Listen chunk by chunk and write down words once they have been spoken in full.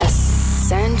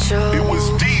Essential. It was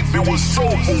deep, it was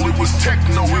soulful, it was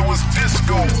techno, it was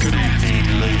disco. Good evening,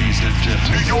 ladies and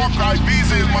gentlemen. New York,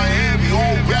 Ibiza, and Miami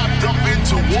all wrapped up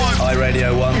into one. Hi,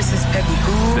 Radio 1. This is Peggy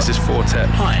Goo. This is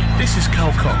Fortet. Hi, this is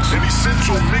Carl Cox. An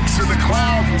essential mix in the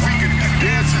cloud where we can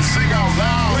dance and sing out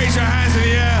loud. Raise your hands in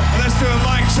the air and let's do a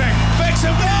mic check. Make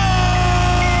some noise!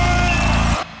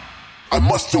 I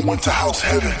must have went to house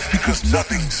heaven because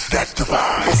nothing's that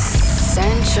divine.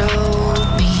 Essential.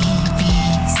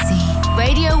 BBC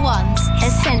Radio 1's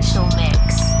Essential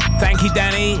Mix. Thank you,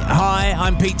 Danny. Hi,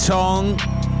 I'm Pete Tong,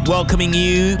 welcoming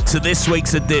you to this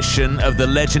week's edition of the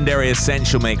legendary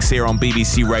Essential Mix here on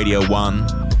BBC Radio 1,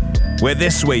 where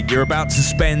this week you're about to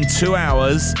spend 2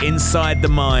 hours inside the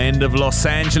mind of Los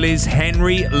Angeles'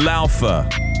 Henry Laufer,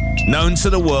 known to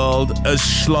the world as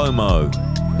Shlohmo.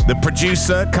 The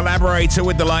producer, collaborator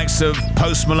with the likes of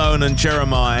Post Malone and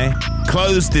Jeremiah,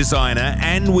 clothes designer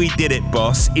and We Did It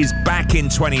boss, is back in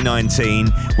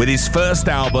 2019 with his first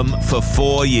album for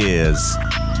 4 years.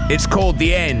 It's called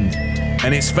The End,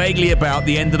 and it's vaguely about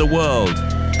the end of the world,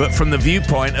 but from the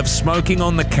viewpoint of smoking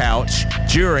on the couch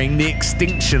during the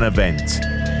extinction event.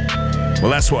 Well,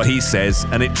 that's what he says,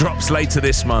 and it drops later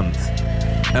this month.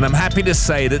 And I'm happy to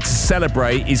say that to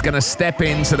celebrate, he's going to step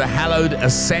into the hallowed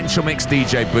Essential Mix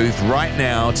DJ booth right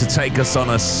now to take us on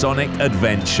a sonic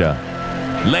adventure.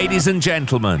 Ladies and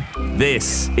gentlemen,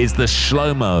 this is the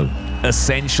Shlohmo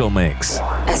Essential Mix.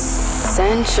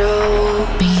 Essential.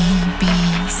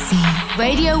 BBC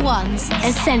Radio 1's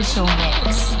Essential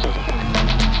Mix.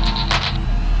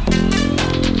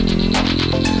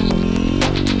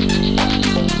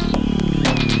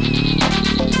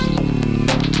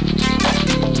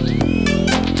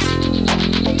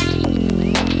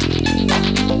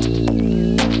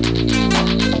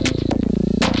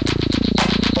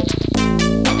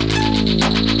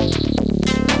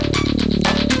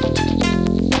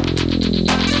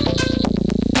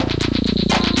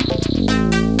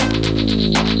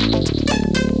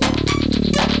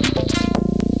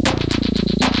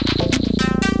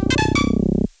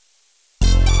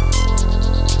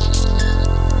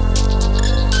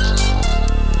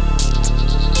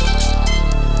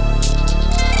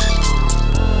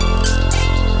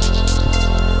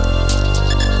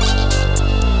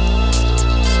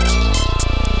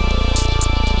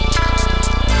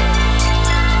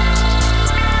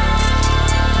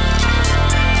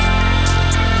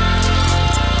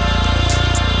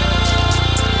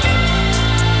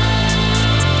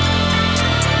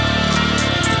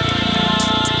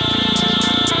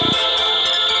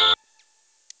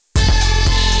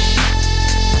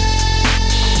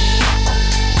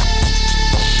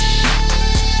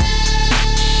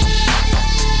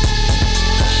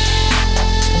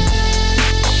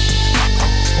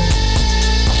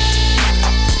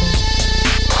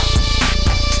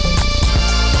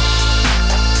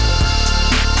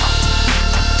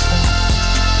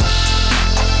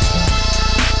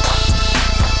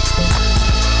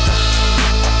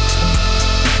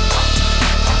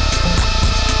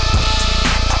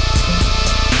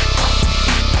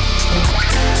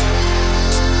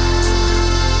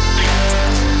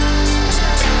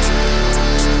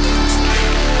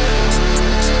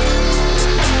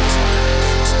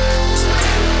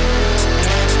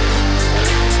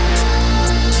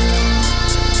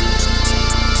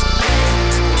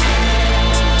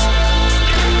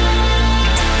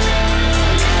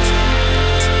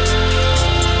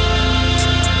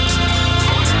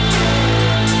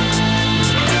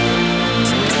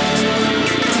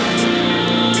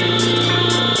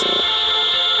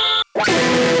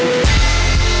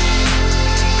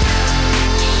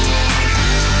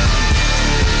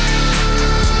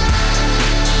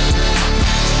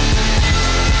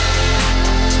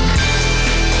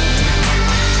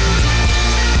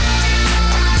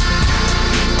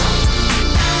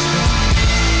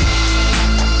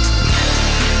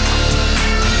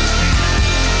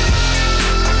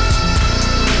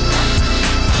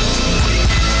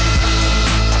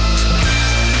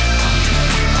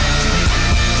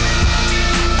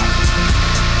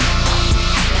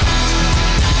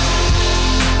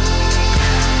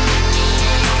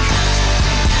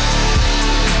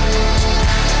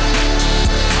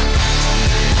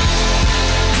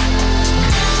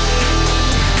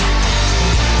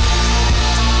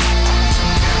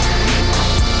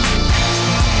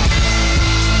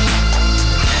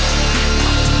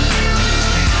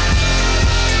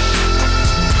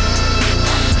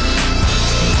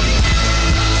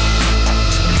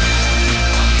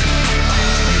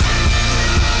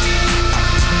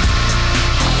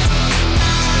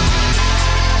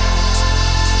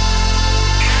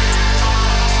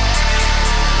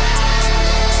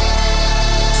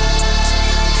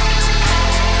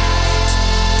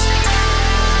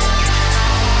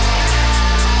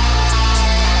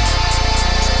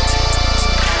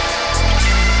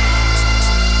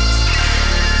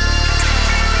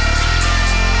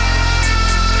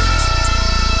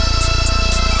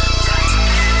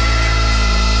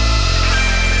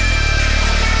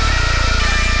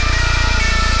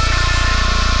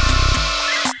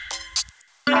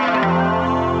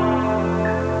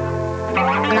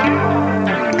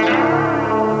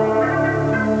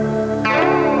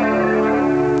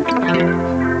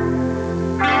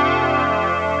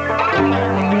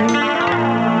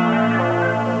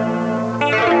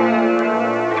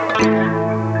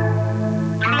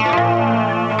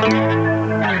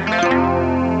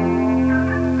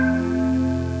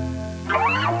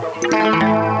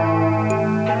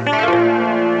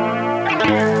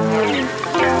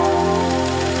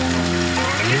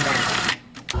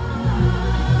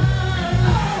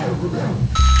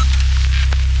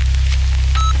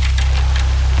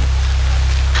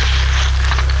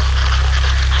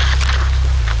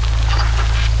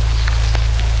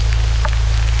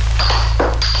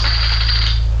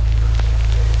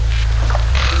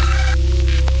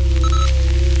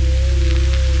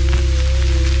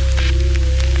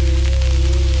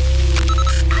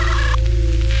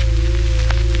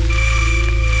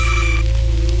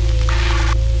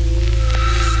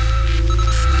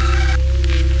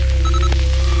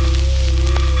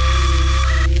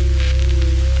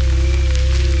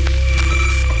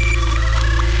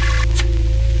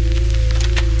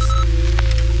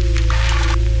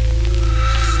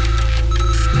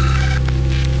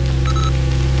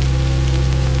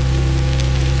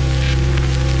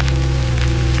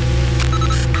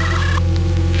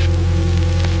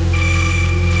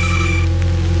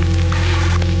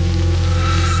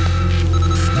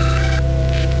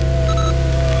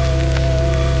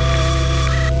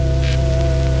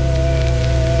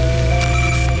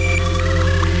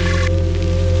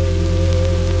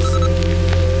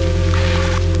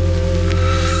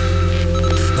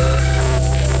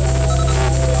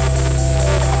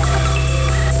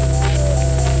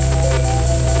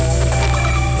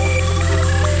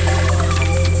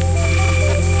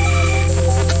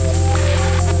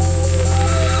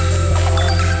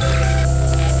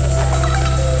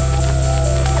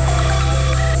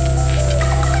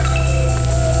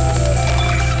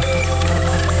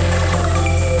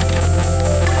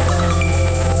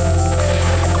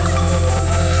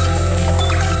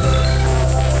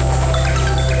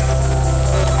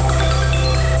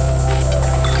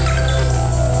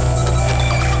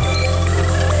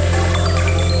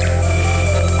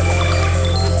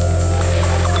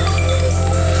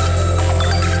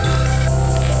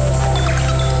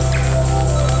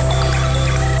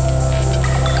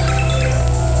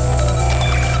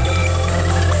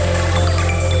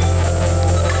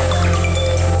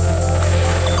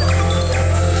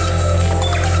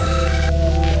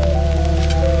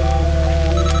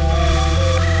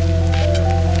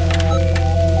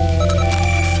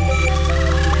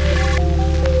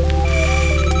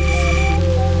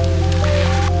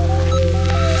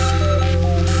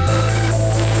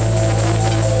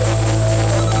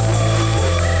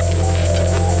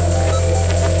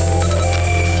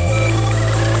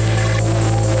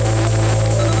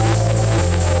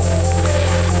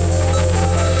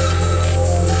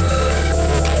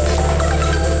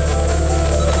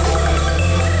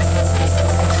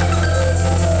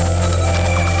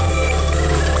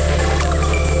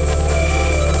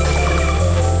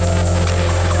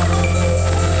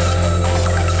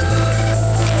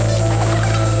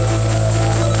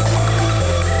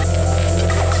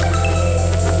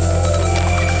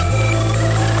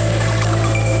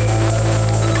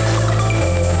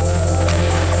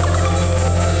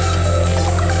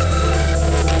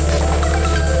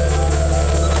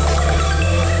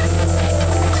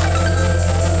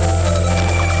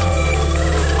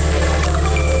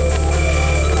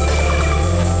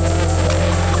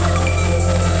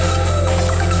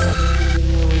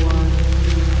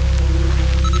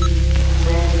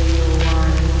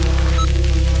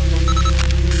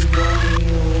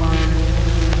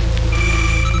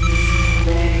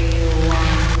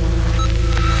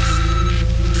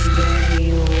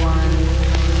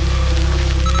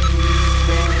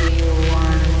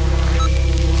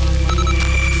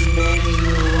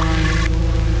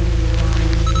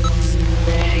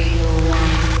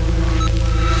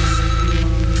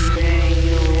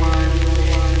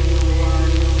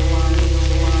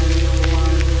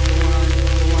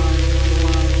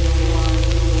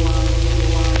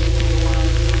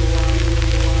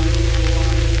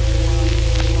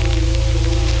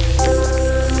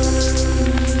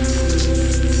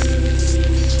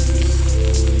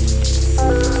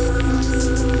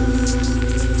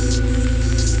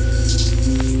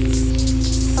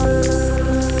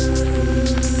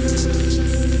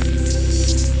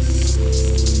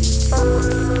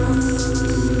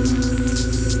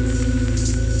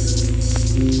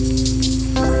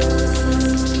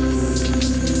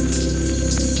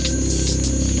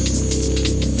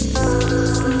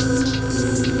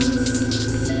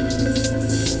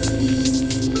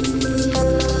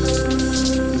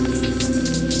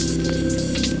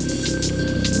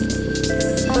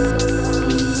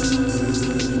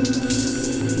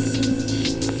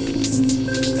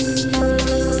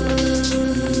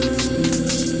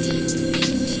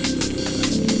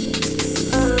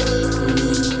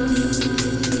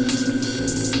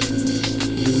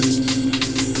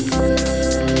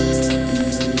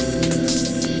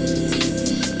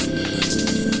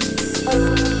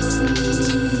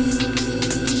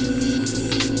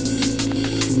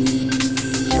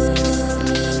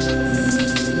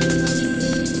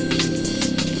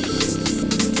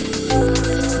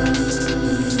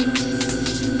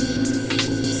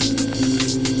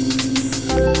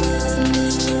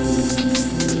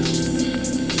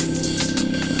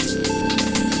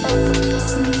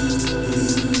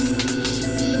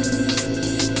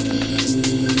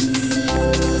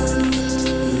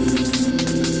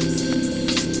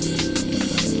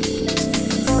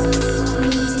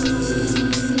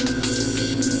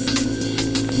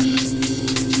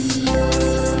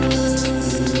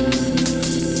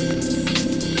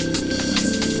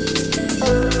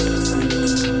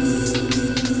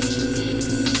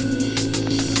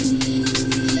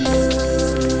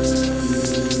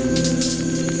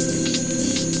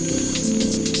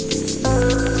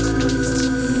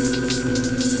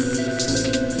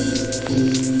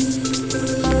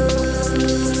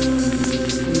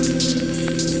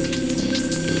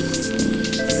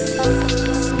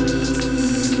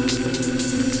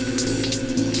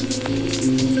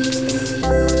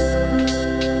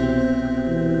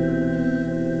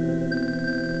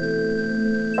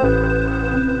 I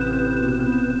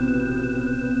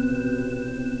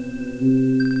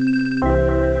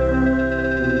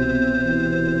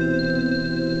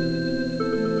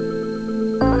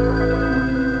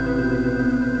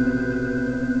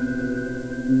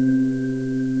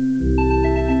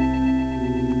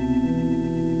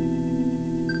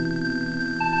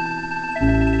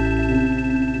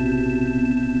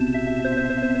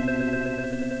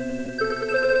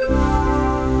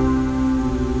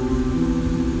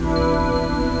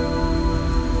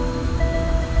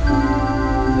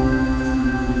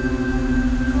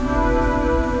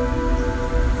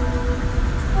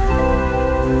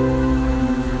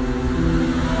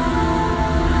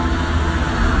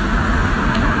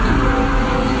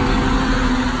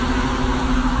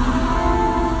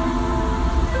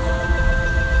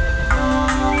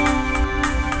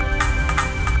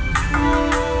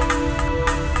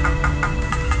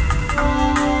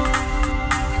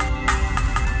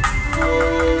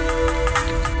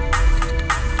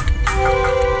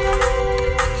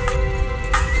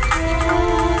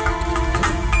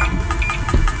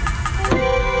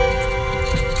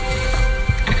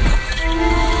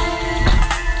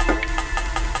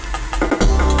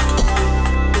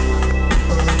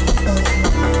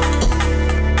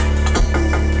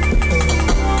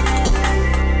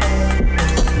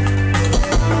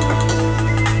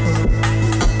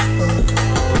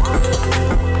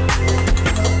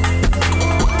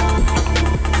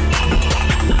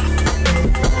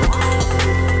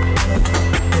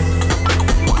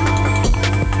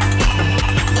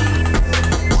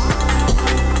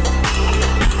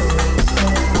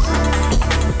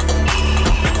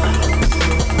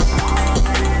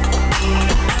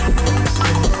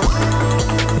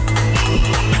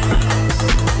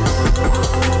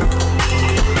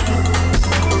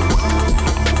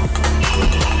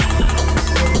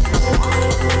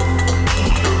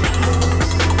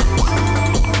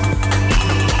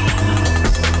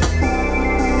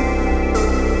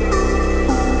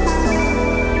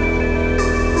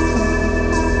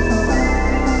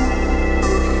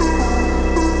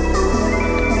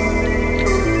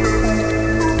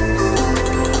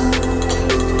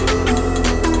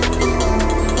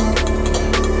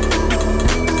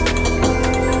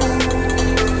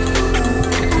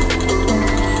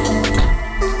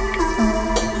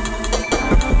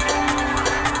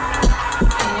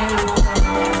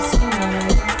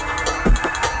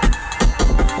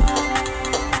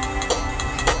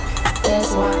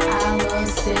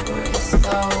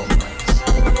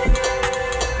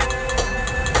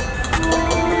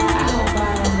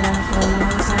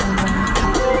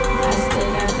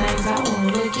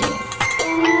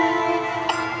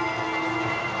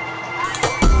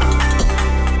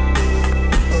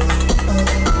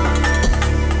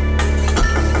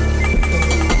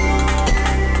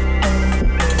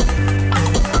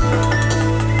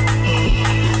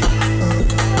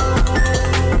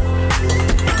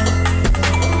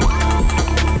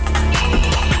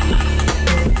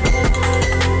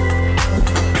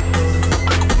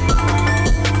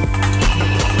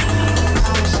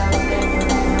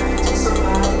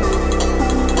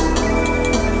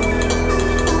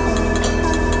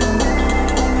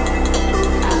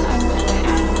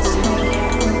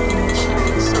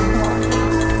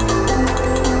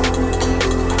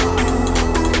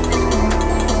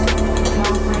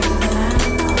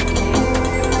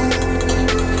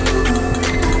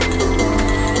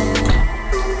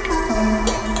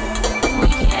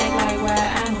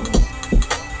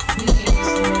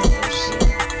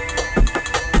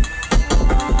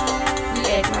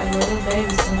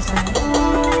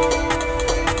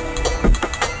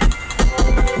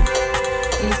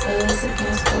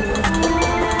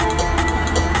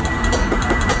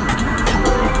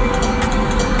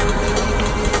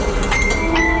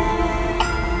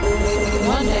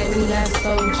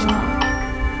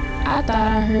thought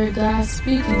I heard God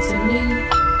speaking to me.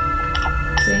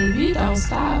 Baby, don't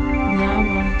stop. Now I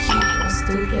wanna keep your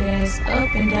stupid ass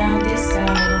up and down this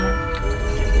sidewalk.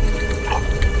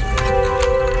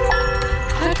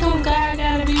 How come God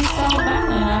gotta be so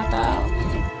violent, I thought?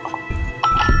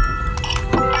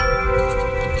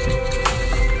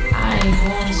 I ain't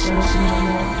going to church no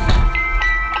more.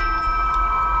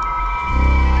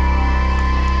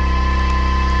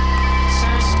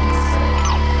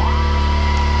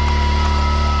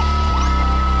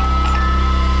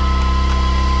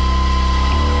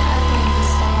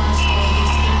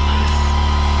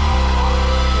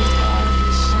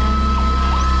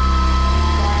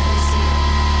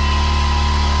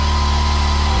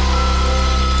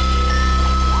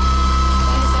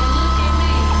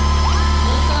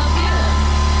 Look up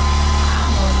here.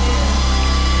 I'm a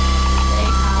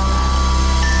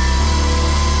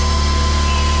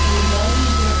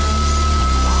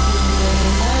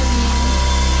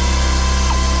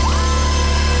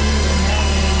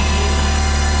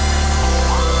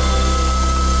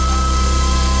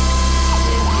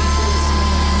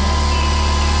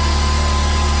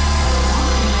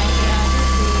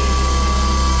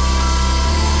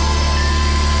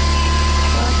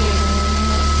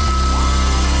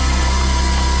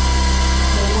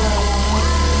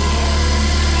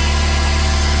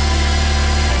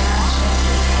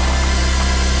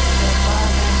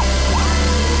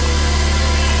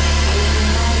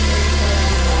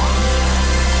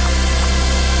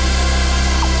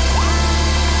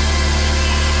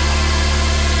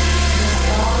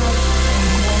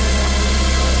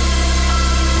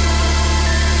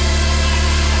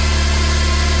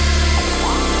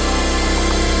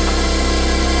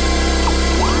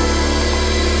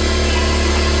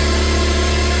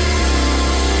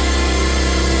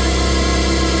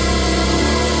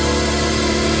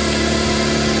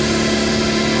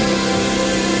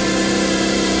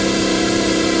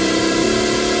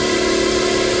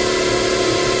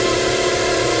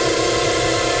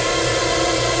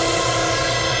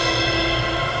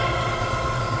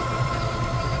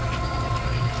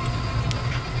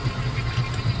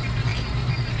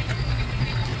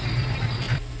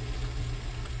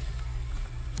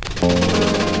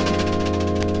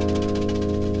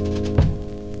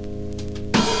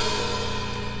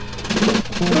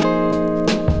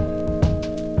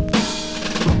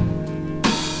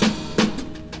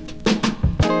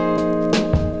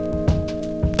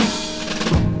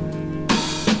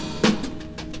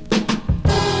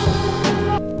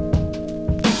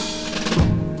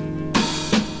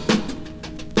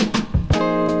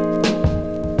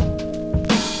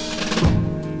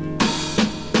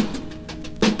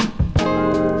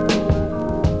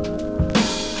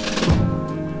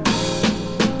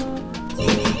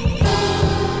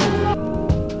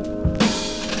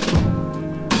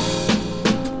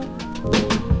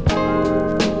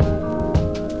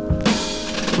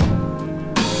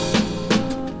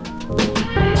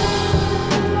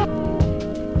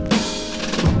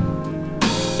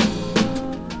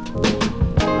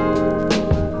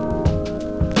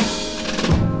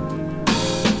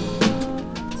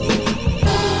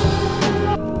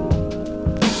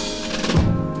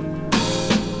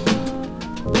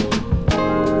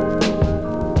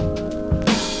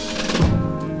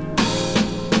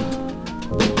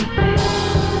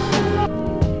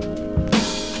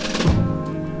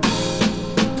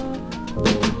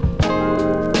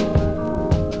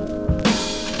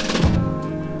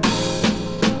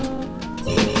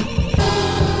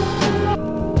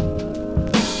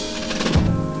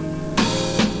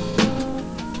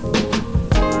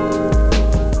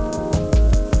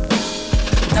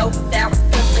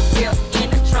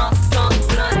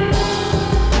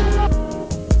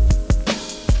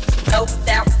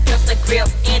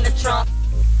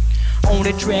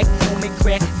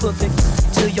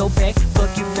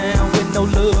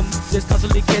no love. Just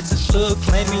constantly catch a slug,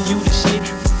 claiming you the shit.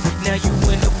 Now you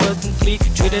in the fucking clique.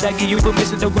 Treated, I give you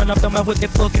permission to run off the mouth with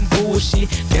that fucking bullshit.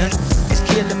 Damn, it's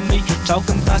killing me.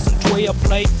 Talking about some 12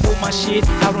 plate, pull my shit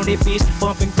out on that bitch,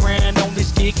 bumping grind on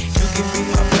this dick. You can be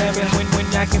my private when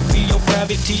I can be your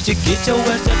private teacher. Get your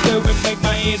ass up there and make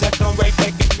my hands. I come right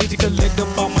back and bitch, collect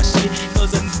up all my shit.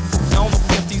 Cause I'm on the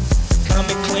 50,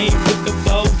 coming clean with the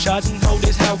bow. Charging hoe,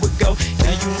 that's how it go.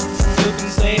 Now you looking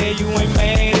sad, you ain't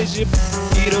mad as shit.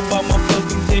 Get up on my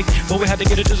fucking dick, but we had to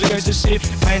get it to the gangsta shit.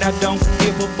 Man, I don't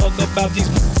give a fuck about these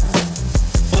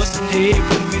busting head,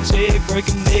 put them in check,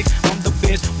 breaking neck. I'm the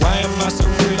best. Why am I so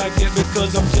real like this?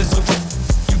 Because I'm just so.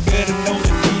 You better know the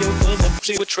deal, cause I'm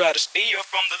shit would try to steal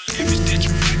from the lyrics that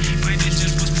you write. But it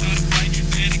just was fun to fight.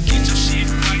 Better get your shit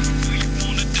right. Do you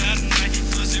wanna die tonight?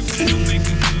 Cause it really don't make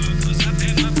it good. Cause I've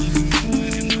had my fucking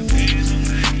good in my pants on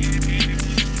my head. Baby,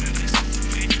 put it when it's on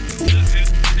me.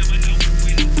 Never know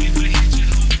when I hit your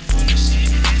hoe on the shit.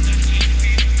 It's a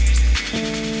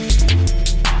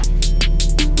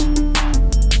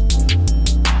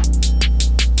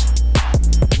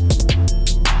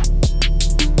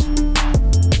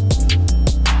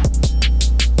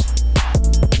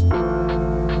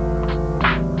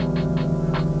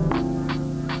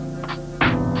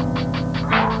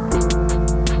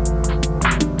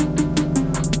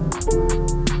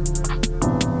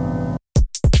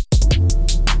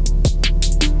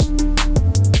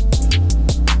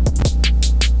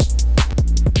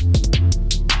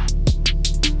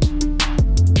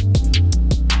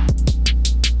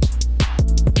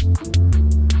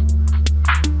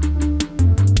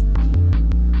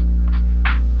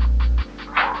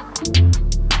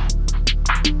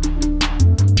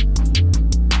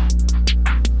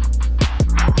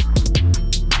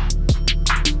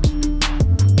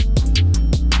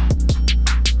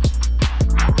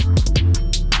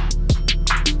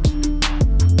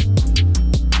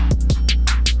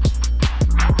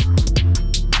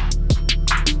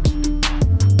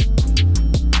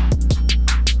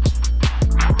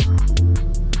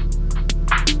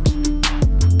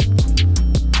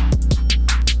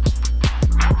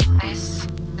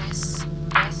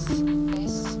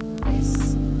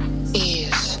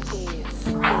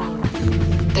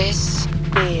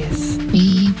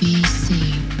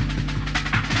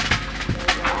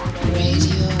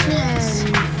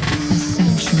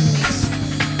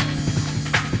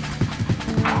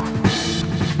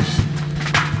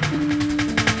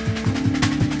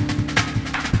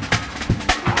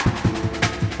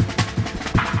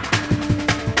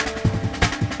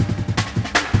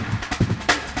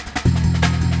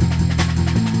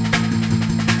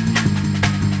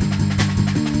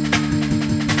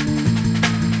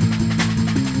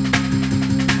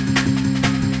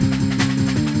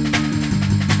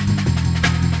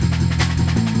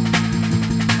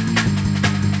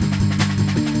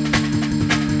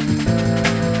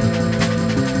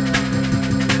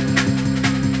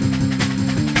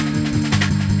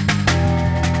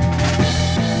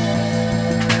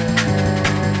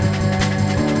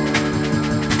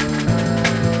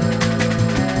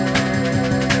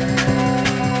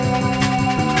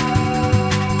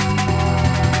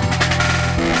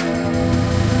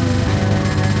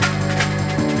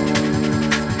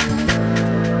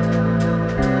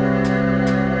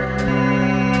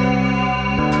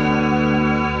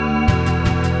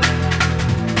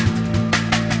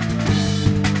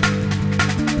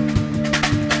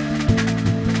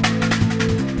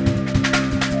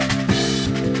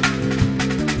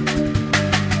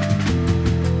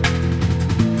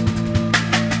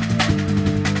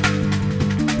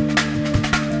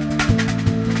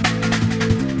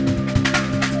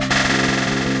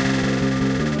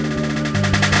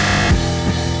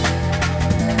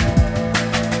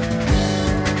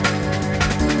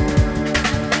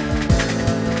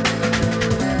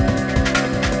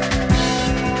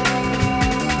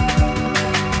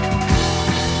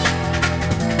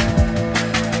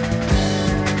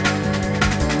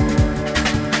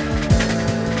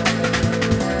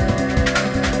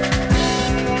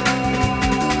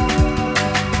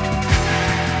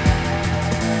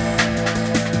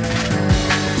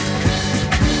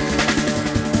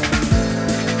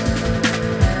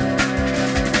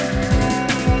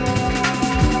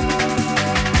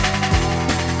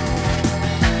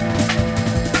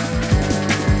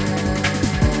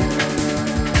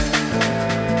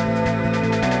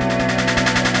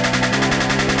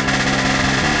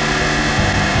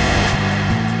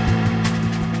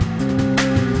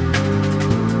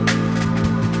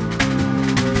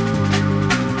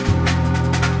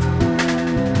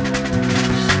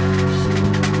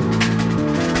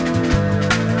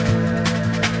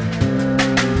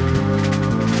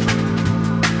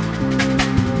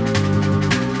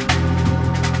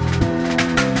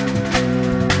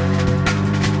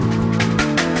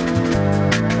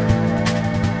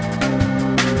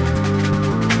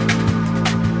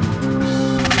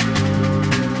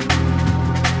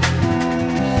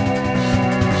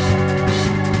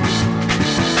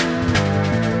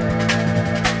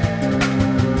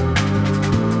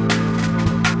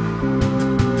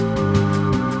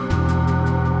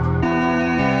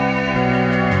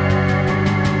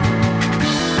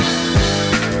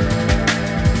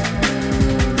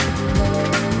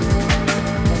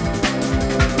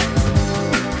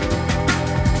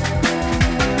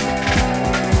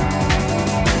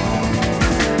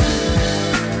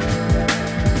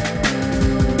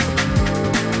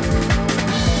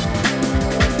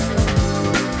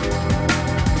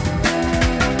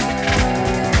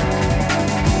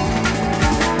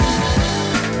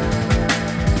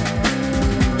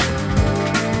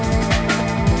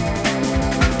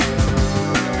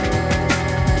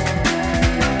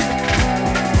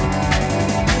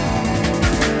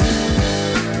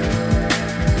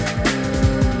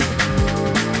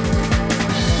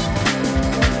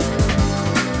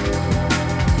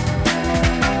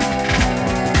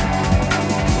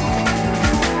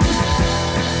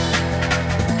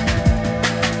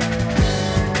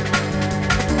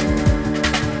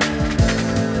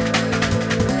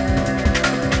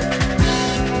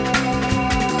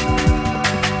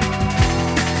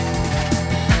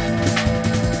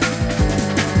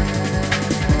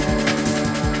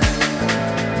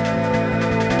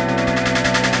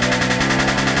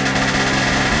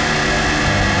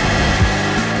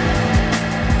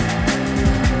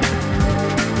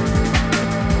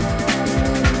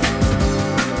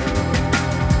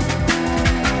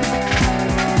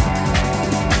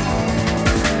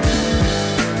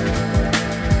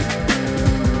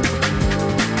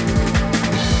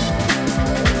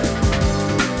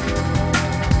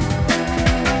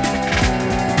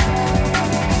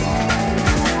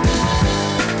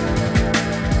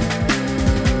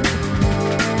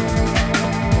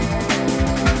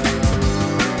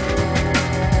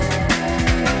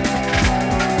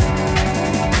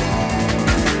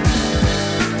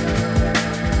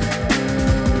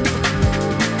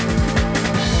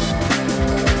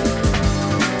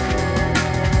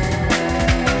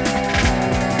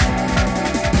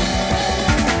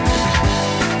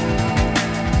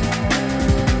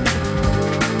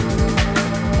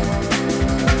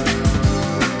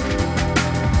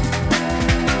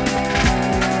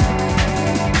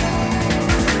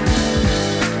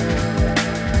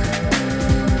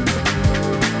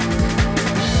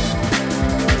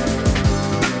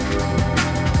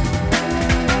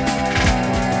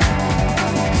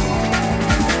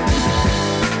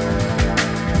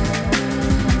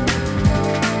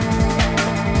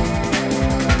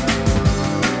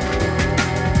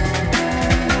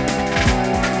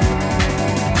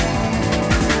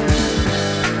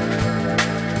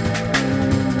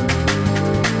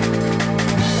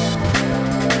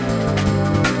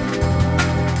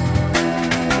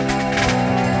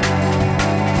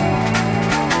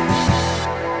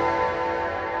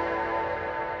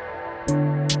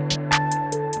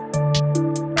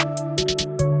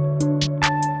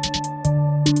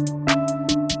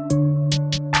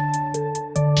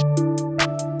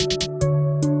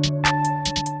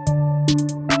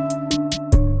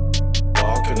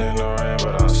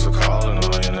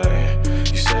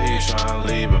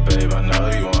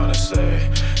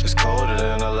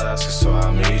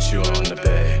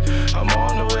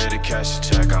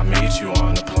cash your check, I'll meet you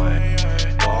on the plane.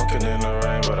 Walking in the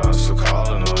rain, but I'm still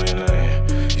calling on your name.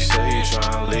 You say you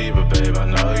tryna leave, but babe, I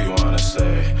know you wanna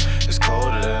stay. It's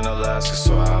colder than Alaska,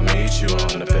 so I'll meet you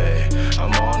on the bay.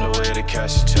 I'm on the way to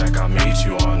cash your check, I'll meet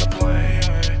you on the plane.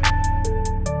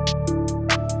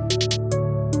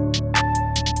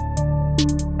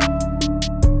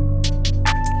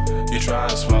 You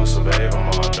tryna smoke, so babe, I'm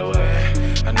on the way.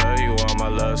 I know you want my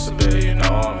love, so babe, you know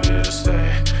I'm here to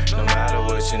stay. No matter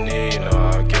what you need, you know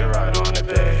I'll get right on it,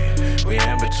 babe. We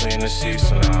in between the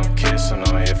seats, and now I'm kissing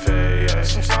on your face. Yeah.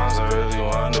 Sometimes I really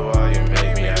wonder why you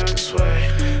make me act this way.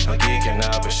 I'm geeking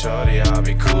out, but shorty, I'll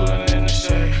be coolin' in the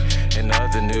shade. In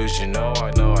other news, you know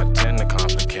I tend to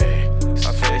complicate.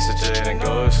 I face the jade and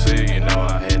go to sleep, you know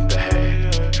I hit the hay.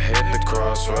 Hit the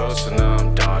crossroads, so now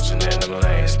I'm dodging in them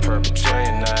lanes.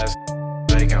 Perpetrating ass,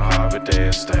 making Harbor Day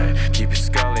a stay. Keep your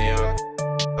scully on,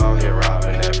 out here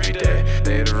robbing every day.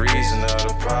 They the reason of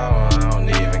the problem, I don't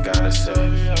even gotta say.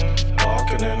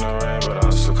 Walking in the rain, but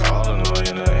I'm still calling on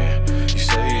your name. You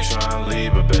say you tryna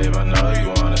leave, but babe, I know you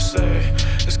wanna stay.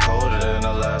 It's colder than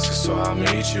Alaska, so I'll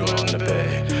meet you on the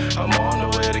bay. I'm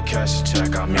on the way to cash your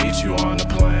check, I'll meet you on the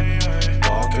plane.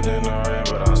 Walking in the rain,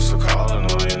 but I'm still calling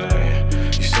on your name.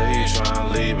 You say you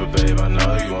tryna leave, but babe, I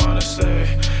know you wanna stay.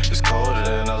 It's colder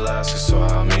than Alaska, so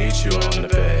I'll meet you on the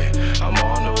bay. I'm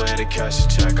on the way to cash your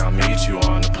check, I'll meet you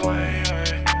on the plane.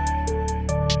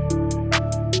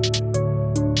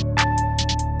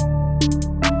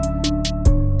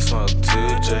 Smoke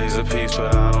 2 J's a piece,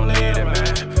 but I don't need it,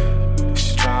 man.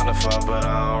 She's tryna fuck, but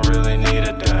I don't really need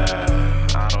it, damn.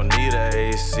 I don't need a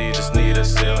AC, just need a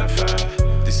ceiling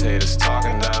fan. These haters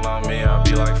talking down on me, I'll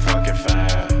be like, fuck it,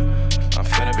 fam. I'm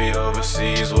finna be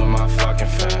overseas with my fucking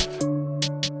fam.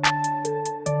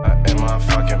 In my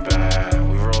fucking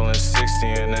band. We rollin' 60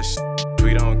 in this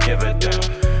we don't give a damn.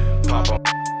 Pop on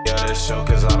this show,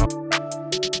 cause I don't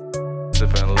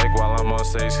sippin' lick while I'm on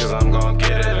stage, cause I'm gon'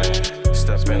 get it in.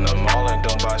 Step in the mall and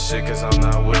don't buy shit, cause I'm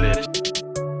not with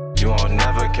it. You won't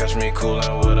never catch me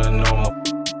coolin' with a normal.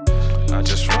 I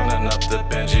just running up the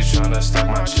Benji, tryna stack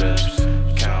my chips.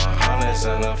 Countin' hundreds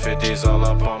and the 50s all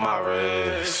up on my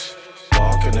wrist.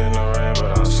 Walking in the rain,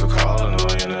 but I'm still calling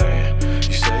on your name.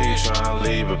 You say you tryna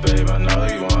leave, but babe, I know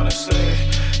you wanna stay.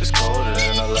 It's colder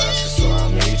than Alaska, so I'll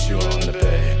meet you on the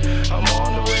bay. I'm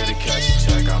on the way to catch a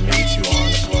check, I'll meet you on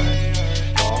the plane.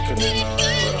 Walking in the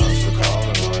rain, but I'm still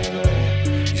calling on your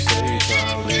name. You say you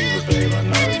tryna leave, but babe, I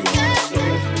know you wanna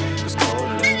stay. It's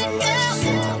colder than Alaska, so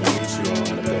I'll meet you on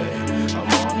the bay. I'm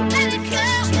on the way to catch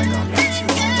a check, I'll meet you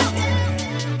on the plane.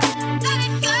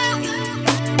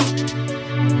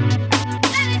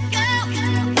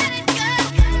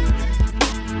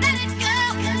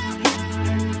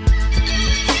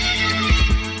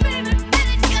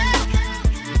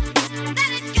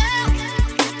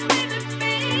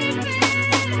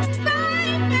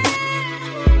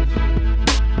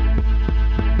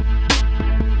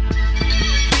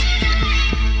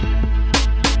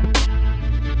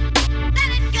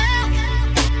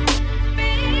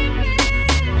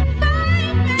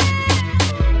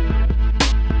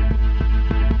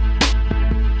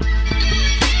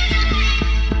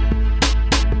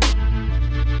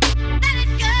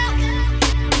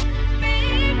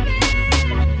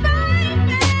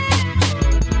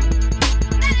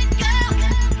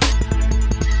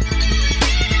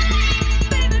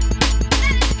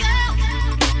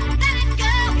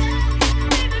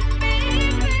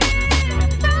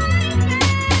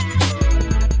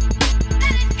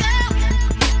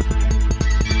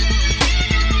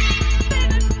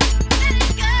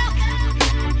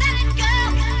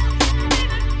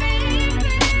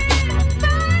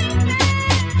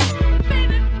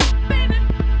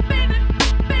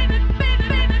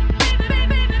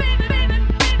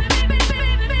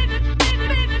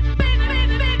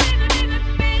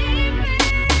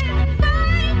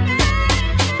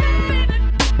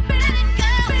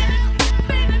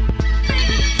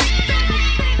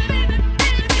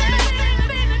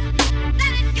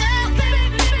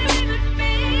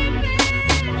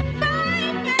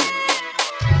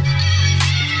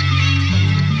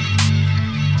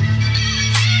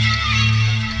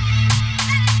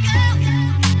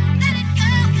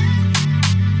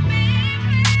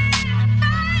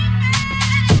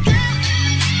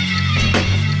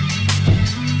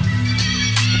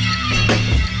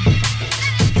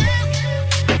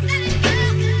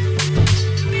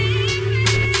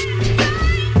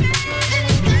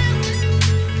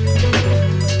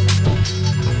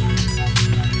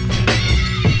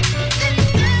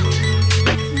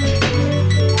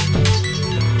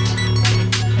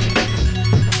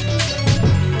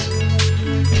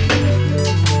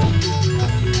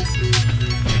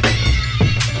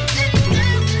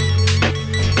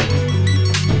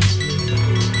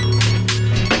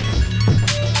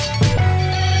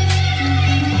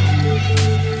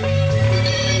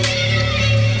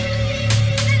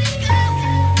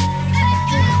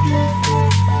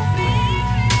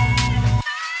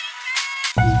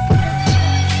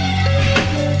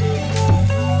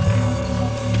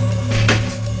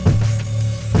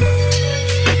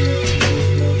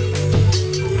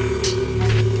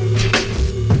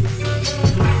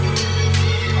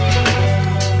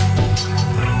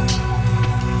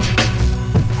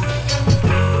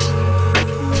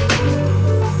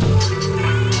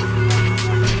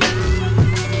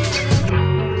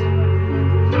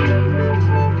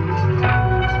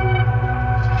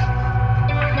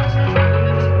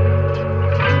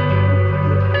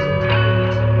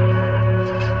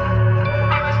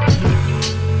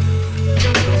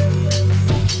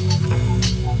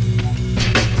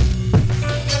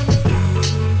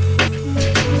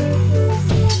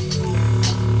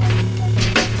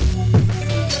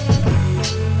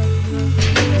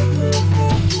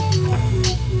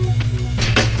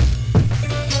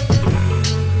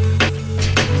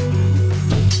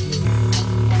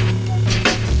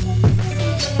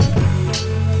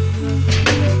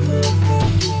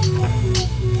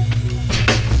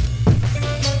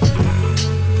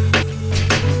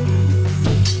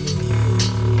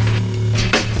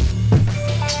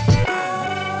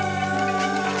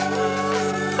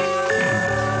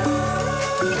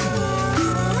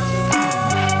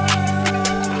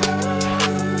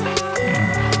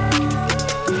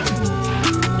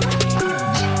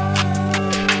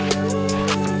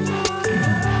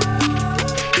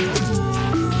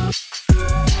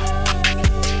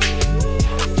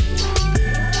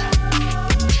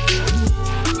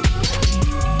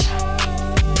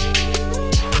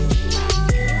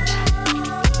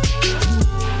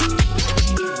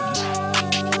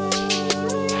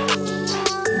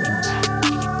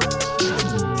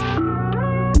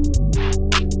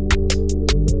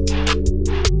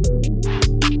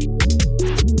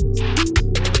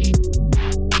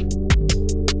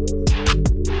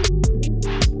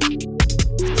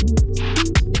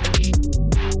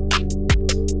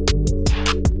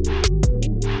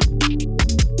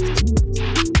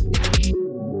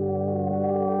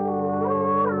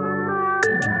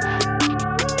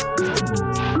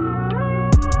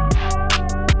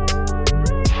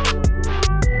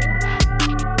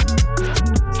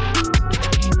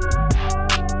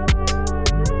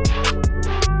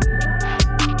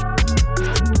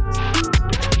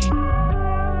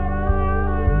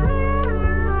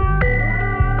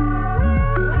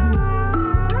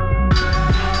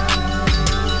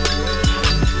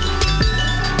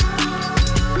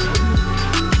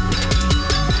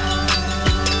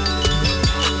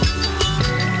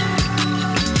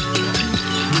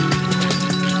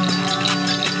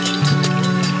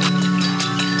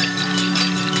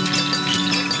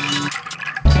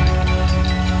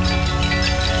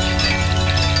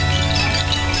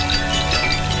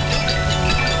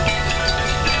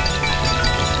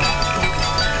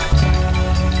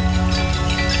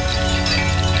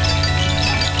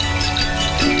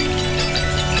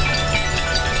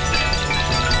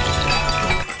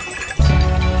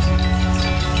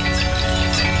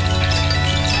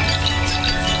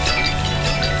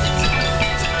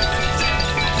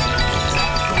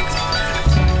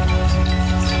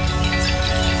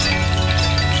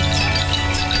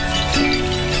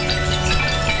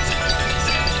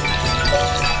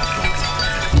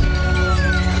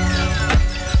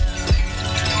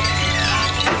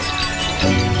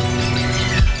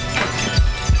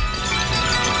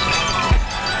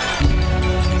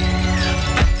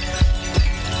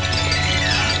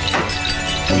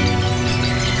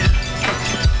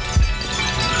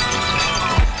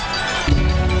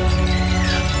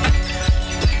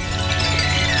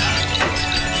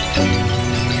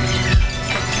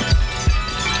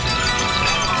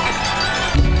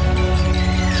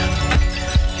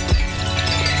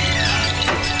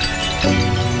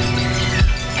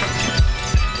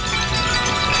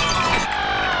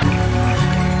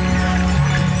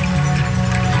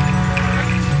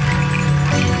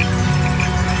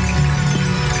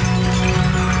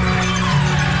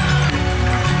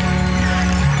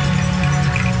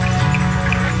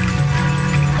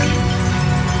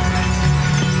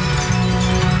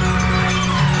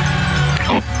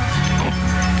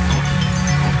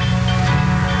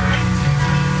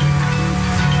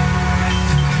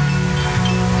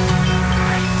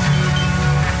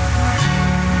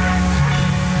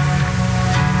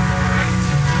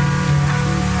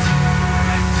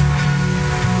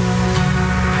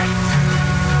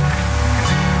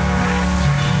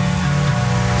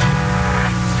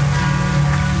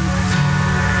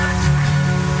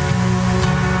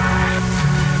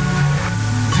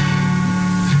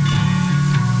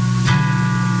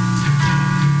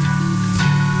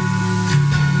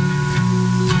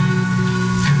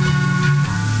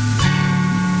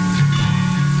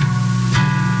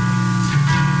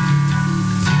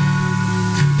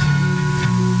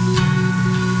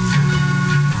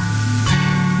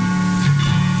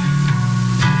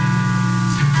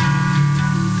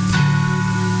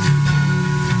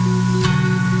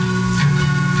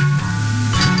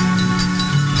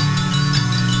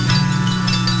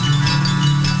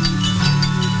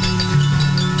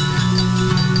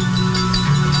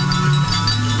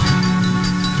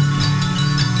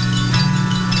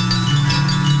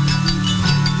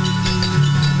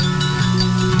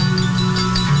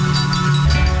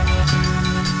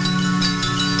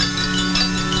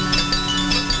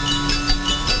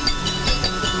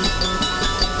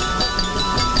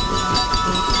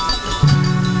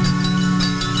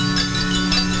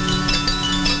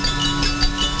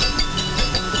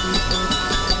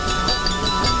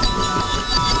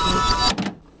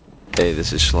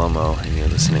 this is Shlohmo, and you're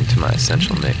listening to my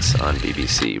Essential Mix on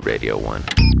BBC Radio 1.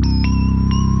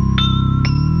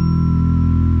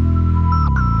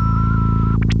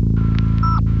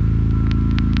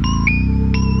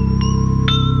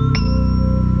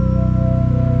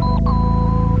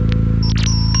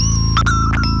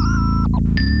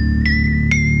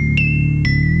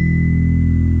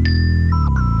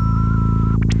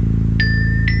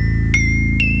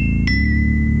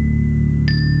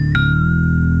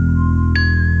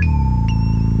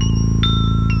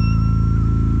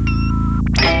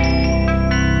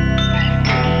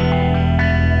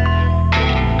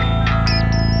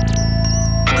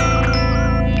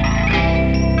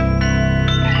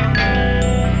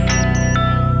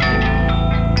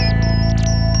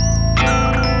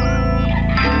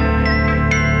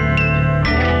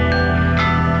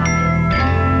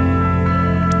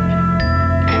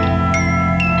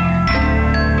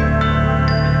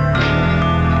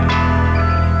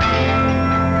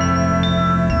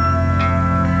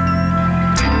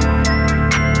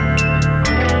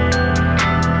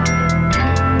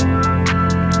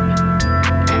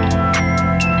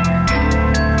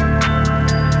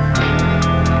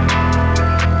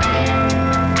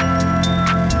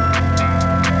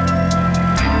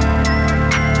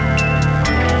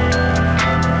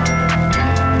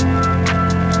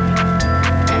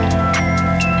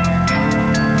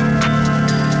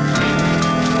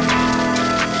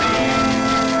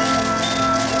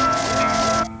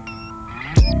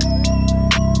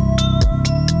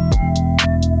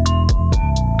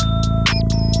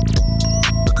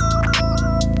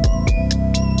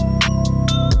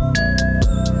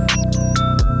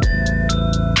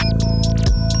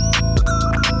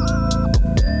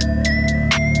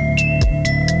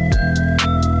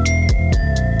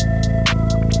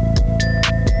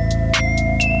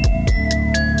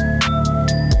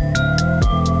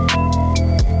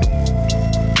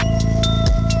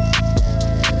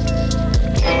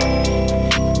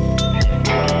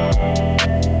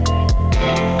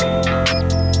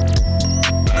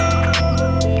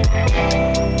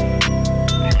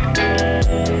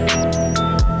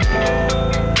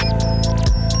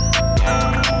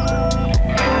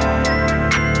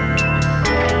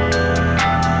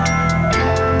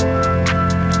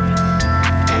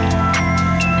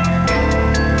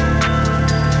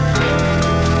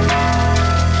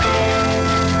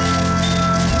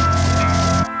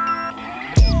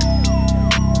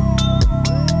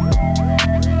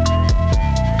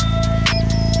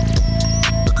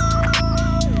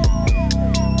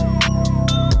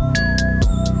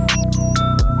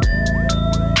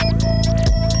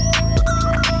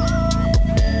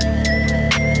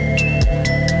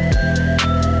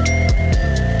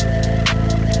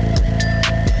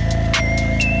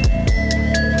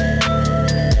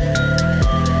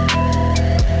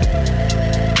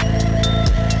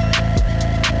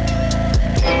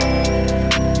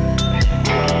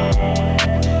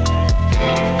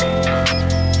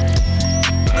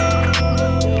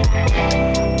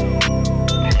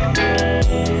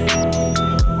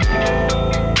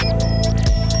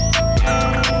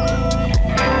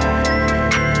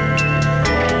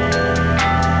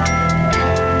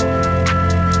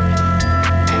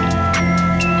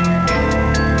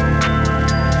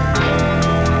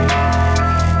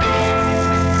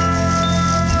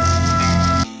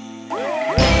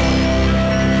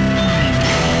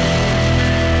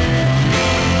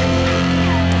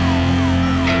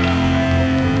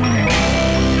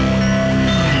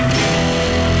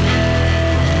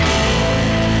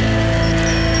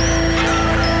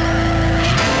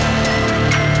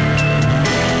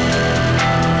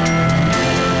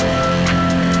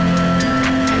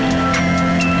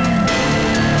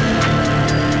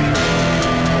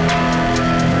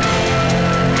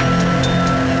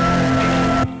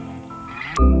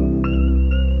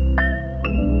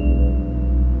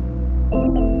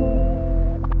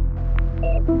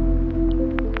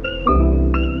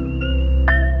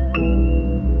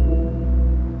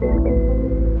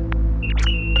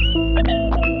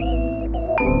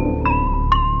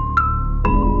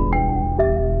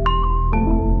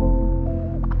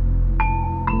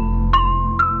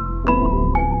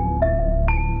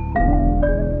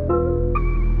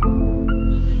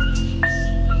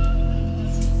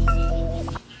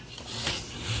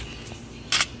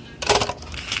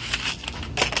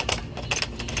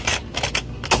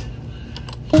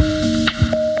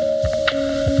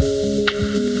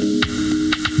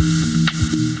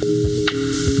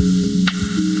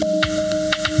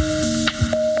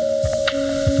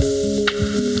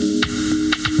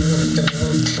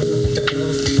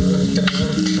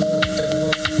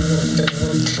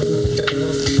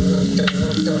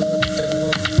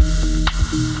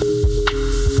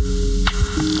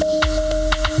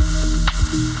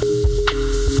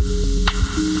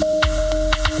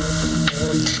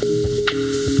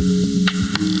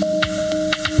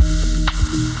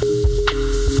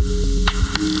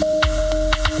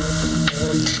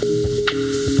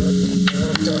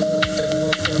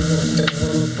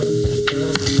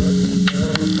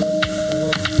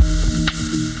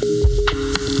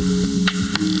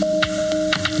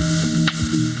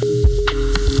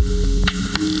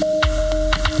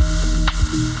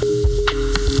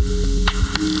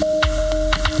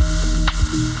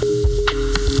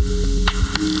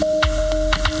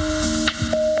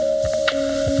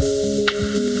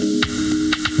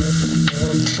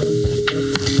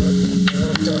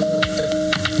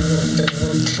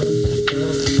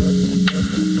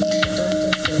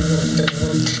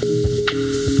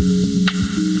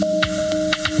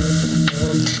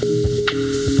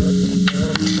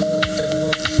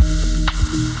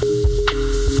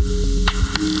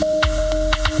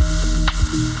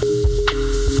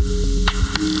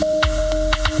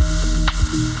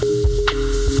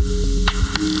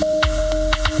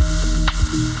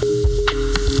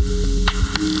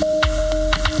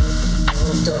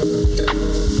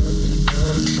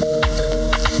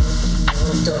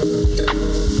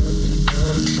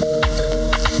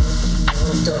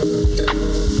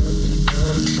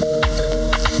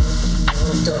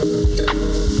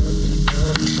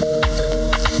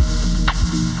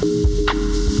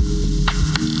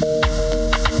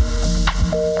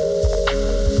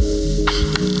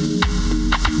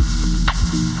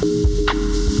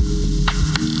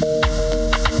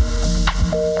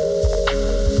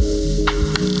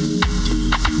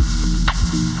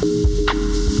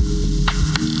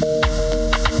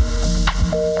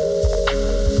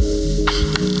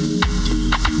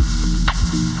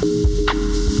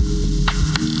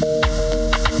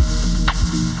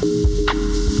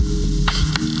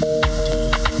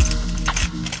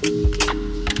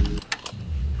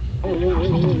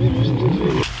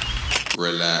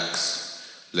 Relax,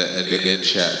 let a nigga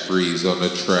chat breeze on the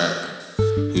track.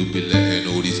 Who be letting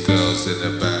all these girls in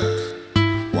the back?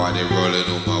 Why they rolling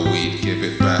all my weed, give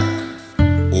it back.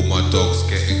 All my dogs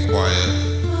getting quiet.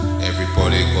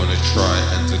 Everybody gonna try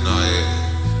and deny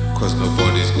it, cause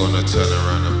nobody's gonna turn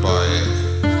around and buy it.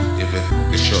 If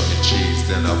a shot in cheese,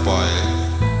 then I buy it.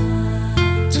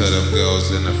 Tell them girls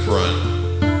in the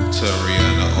front, turn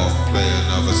Rihanna off, play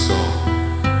another song.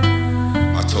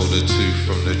 I told the two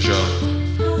from the jump,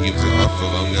 you put up for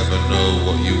them, never know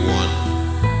what you want.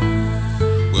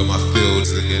 Where my field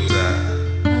singing at,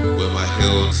 where my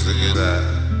hill singing at,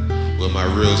 where my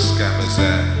real scammers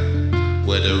at,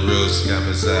 where the real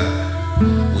scammers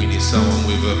at. We need someone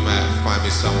with a map, find me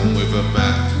someone with a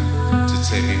map, to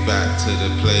take me back to the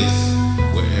place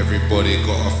where everybody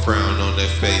got a frown on their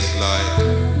face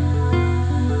like.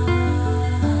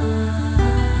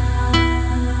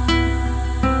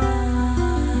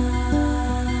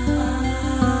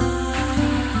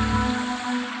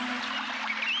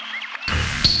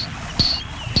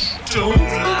 Don't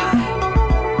lie.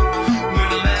 When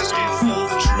I'm asking for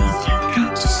the truth, you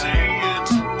got to say it.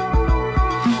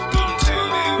 Don't tell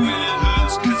me when it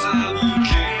hurts, cause I won't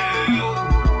care.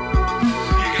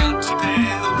 You got to pay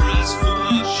the price for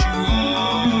what you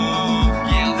are.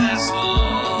 Yeah, that's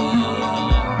all.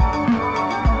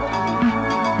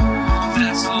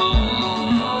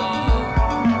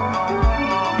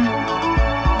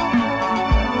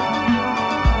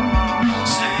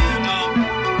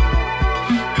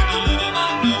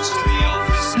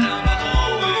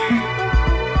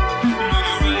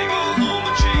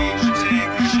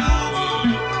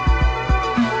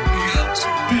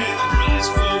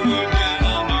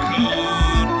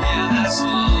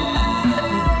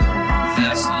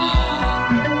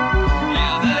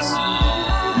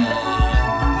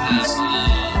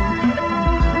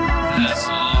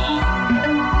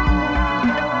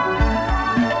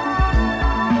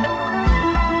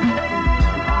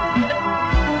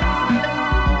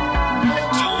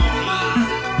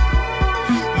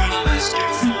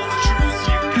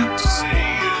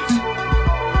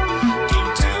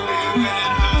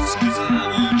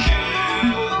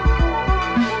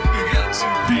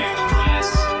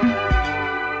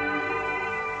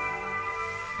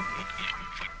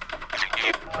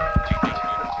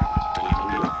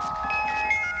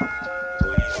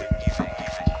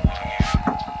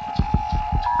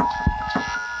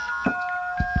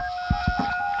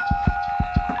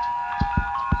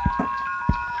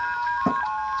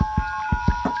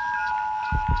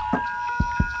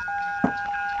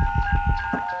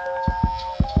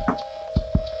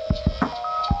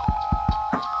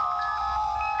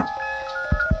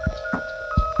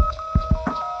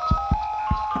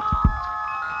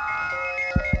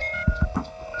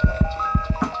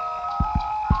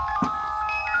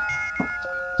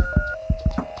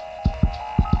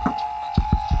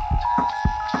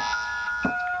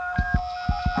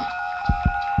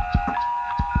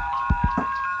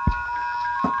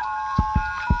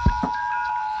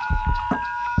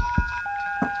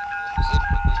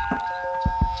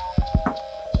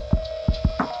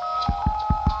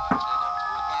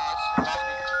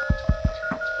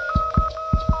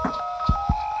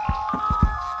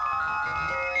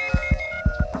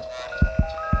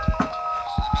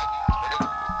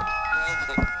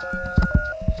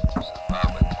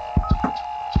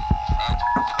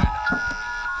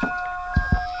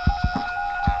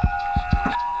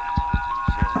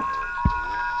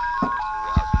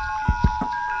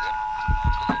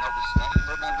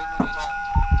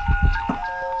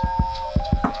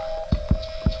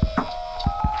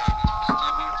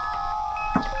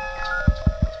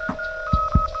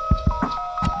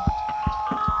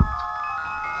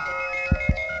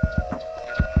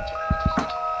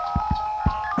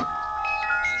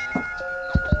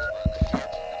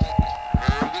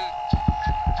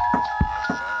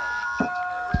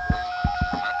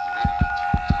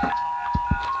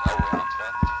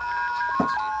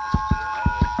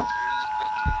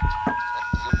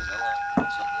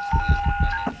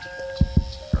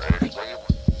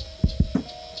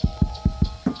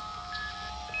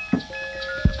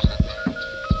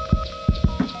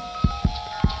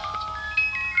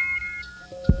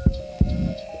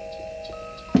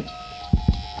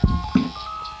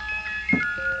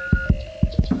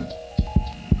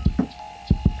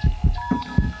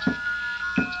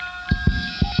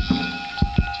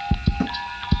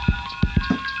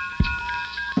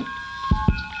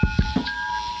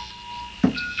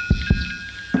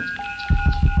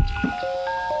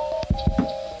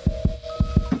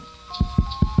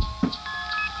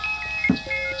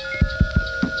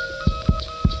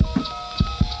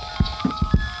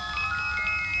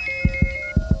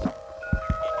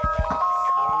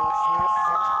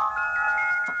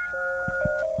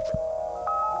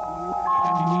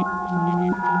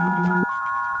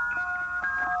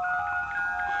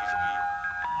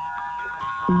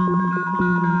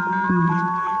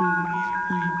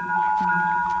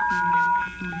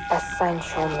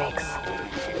 Essential Mix.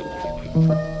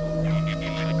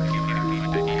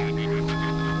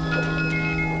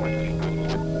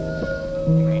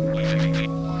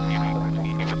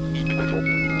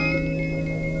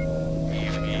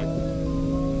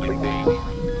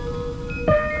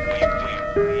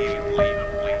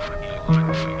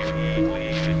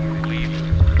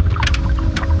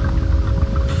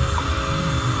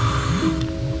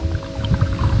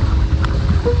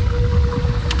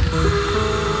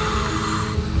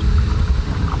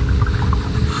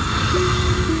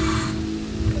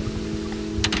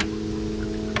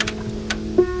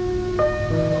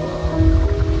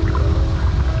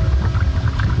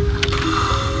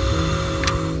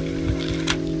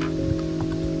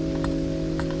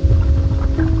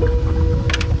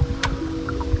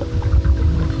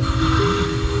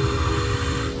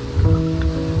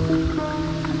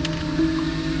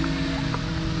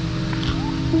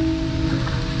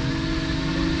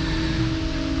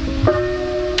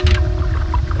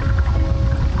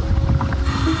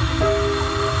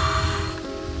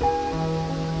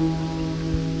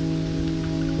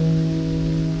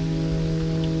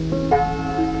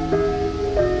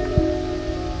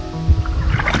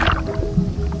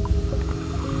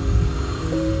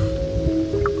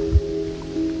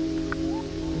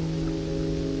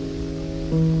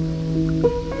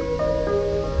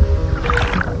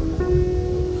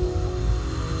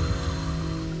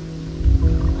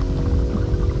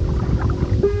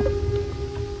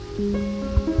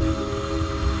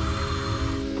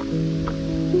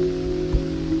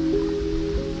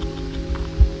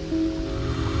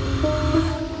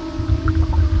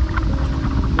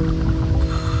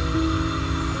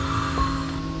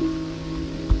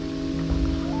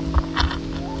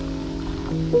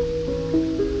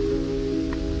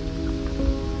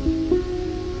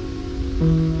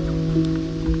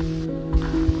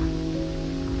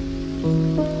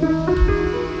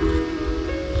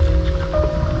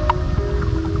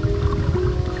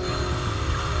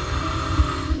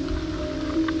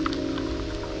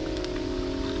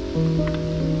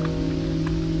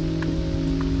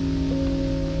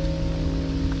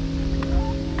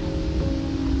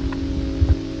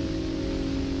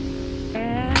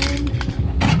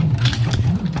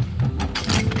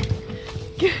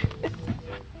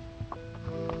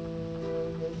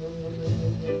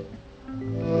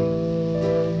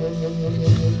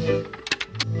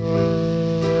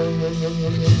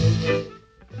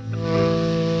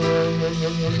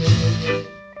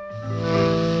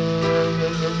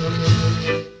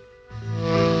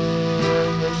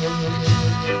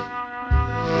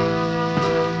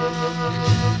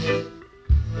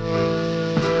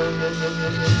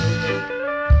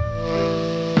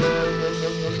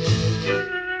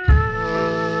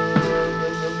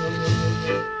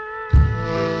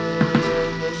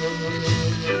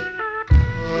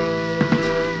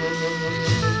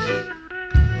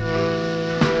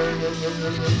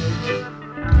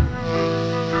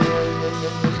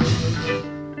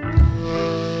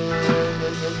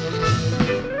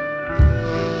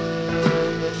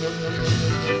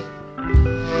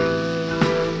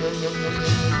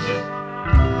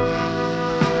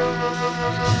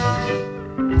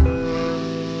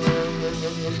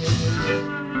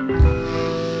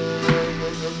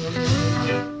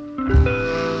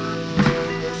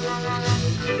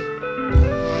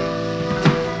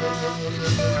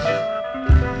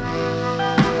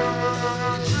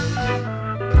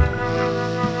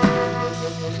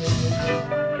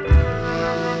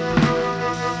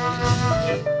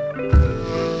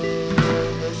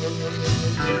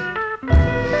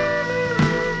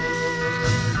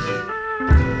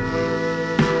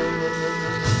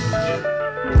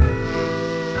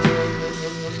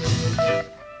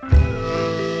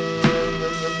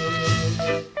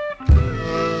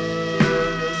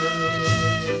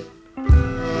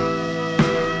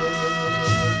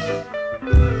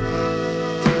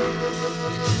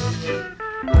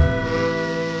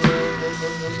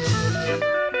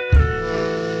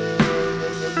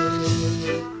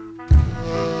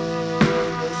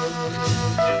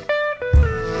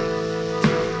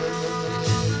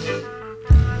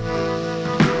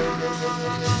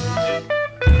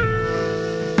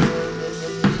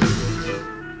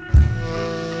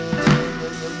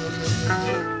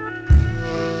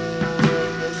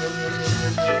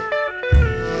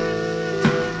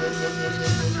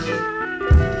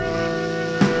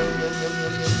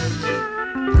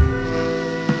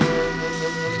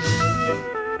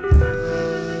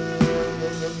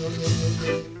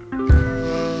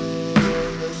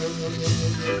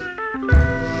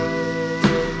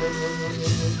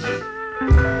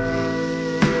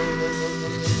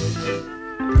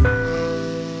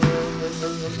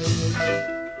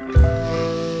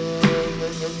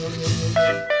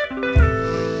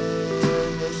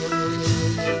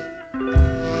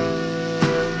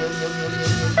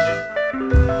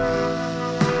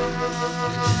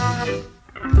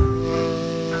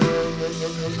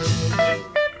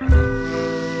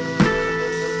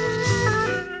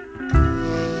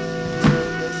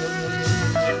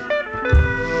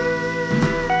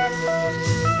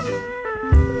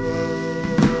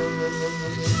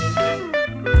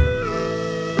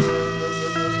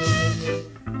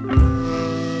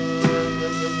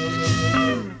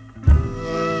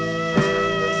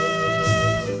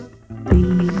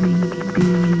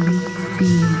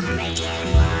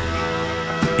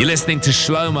 You're listening to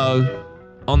Shlohmo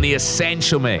on the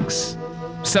Essential Mix,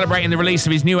 celebrating the release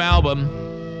of his new album.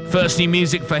 First new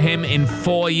music for him in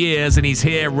 4 years, and he's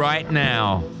here right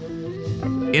now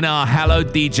in our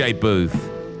hallowed DJ booth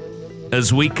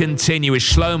as we continue with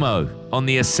Shlohmo on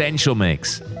the Essential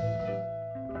Mix.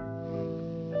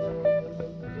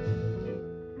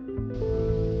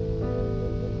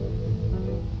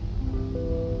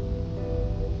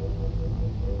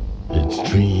 It's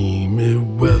dreamy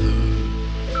weather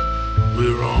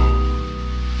we're on.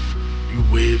 You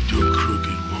waved your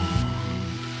crooked wand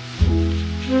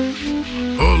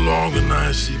along an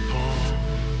icy pond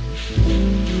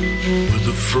with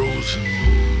a frozen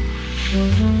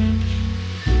moon.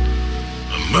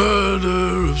 A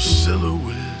murder of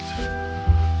silhouette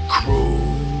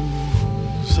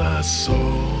crows I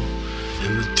saw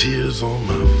in the tears on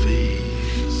my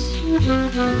face,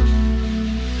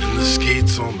 and the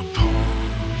skates on the pond,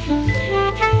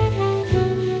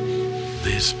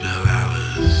 they spell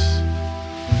Alice.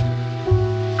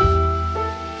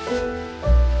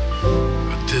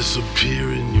 I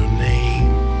disappear in your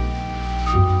name,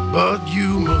 but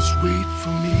you must wait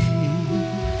for me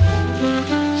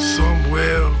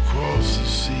somewhere across the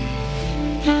sea.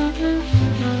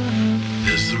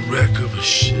 There's the wreck of a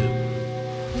ship.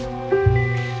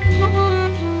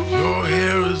 Your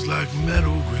hair is like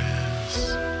meadow grass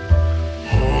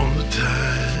on the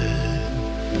tide,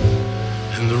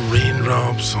 and the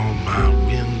raindrops on my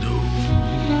window,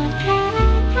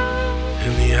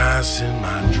 and the ice in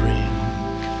my drink.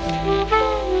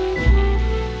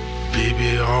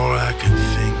 Baby, all I can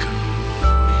think of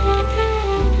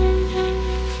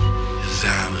is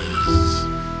Alice.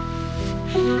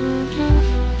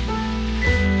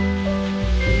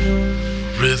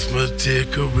 Arithmetic,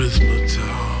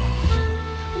 arithmetic.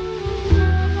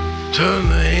 Turn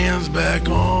the hands back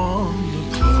on the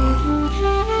clock.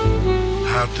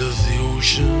 How does the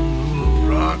ocean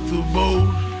rock the boat?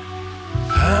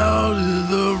 How did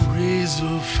the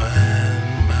razor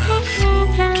find my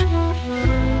throat?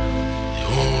 The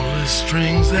only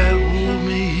strings that hold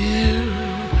me here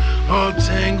are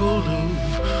tangled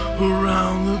up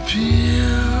around the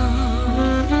pier.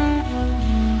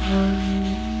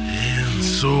 And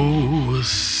so a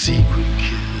secret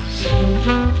kiss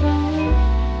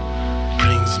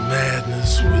brings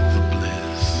madness with the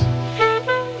bliss,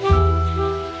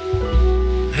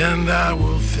 and I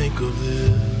will think of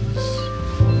this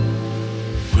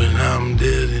when I'm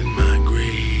dead in my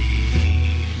grave.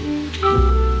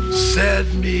 Set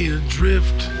me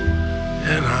adrift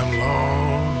and I'm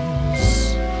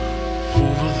lost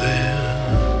over there,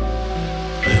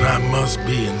 and I must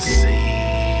be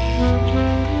insane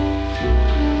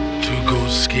to go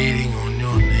skating on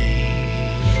your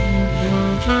name,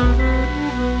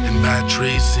 and by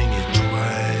tracing it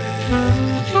twice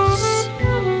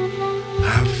I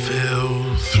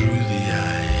fell through the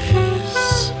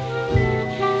ice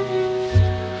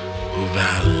of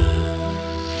Alice.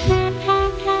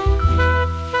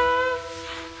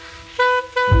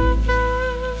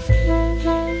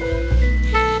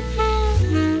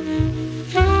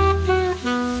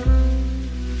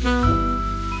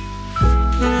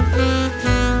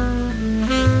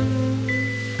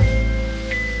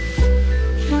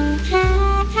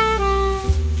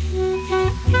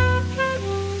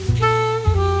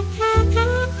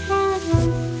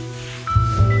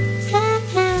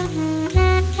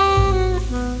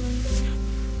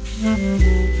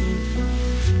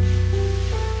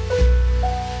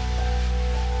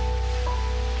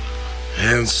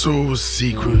 And so a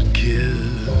secret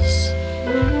kiss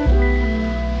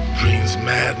brings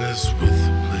madness with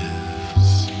the bliss,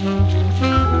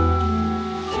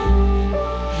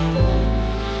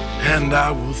 and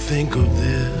I will think of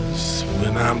this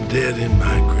when I'm dead in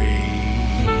my grave.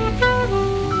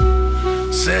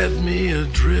 Set me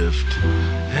adrift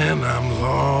and I'm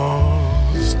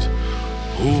lost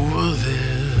over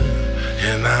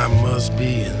there, and I must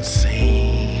be insane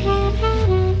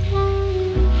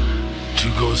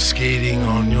you're skating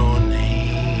on your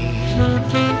name,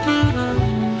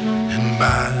 and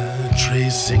by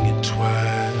tracing it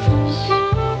twice,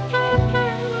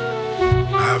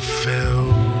 I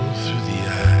fell through the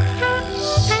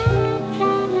ice.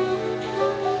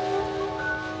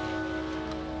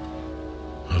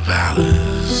 Of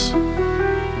Alice,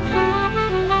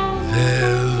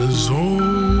 there's only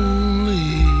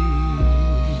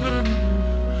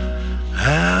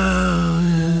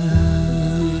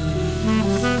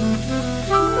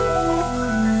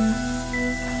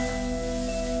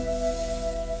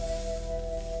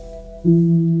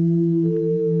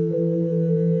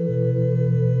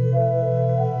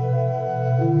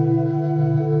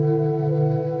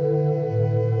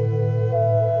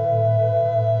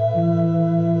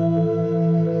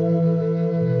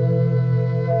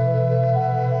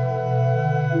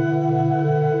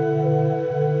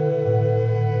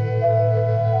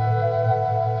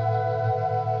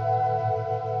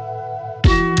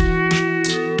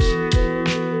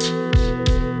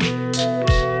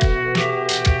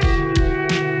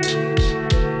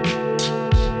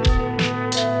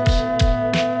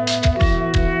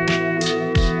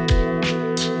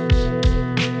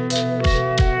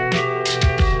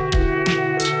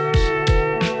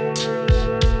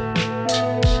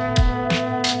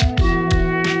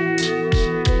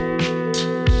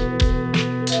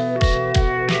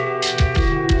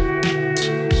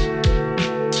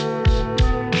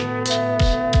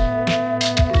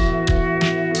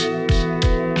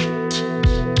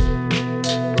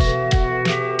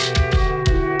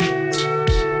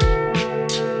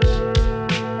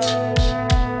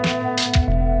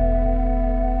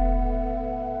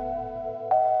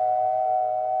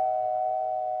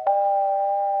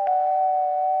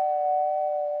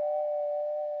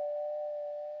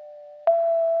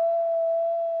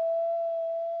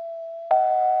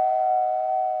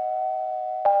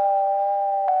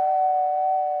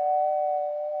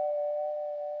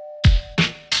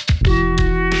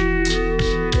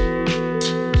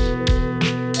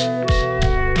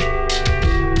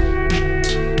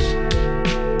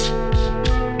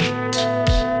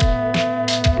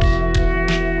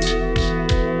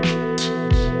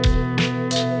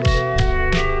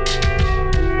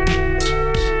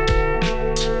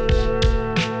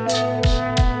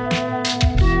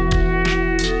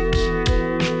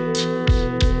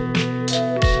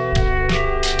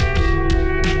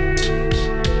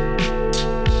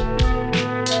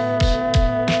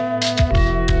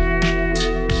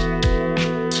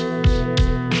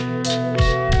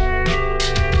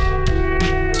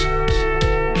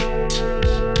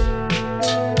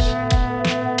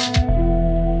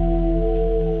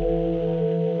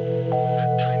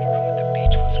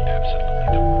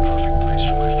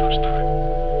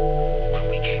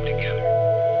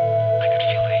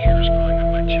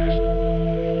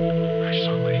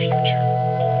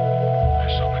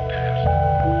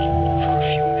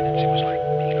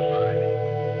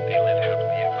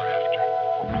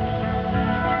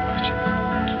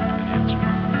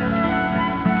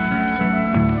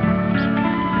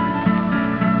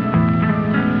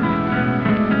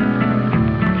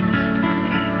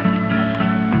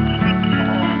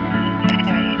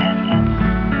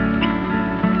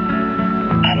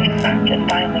just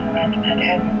dialing around at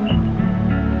home.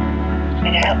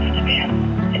 It helps to be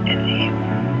it's you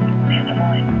in the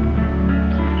mind.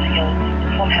 You'll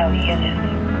somehow hear it.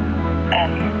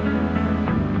 And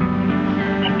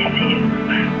if you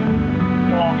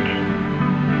walk,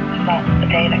 it's not a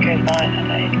day that goes by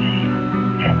that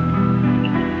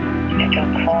you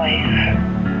don't cry.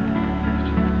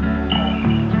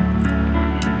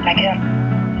 I can't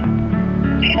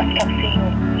stop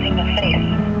seeing your face.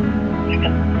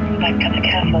 Like at the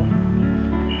castle.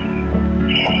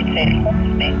 I can't say it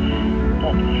haunts me,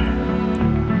 but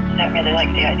I don't really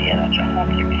like the idea that you're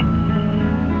haunting me.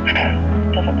 It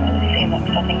doesn't really seem like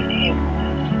something to you.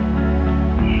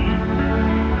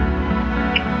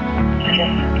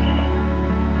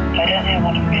 I don't know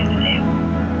what I'm going to do,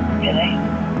 really.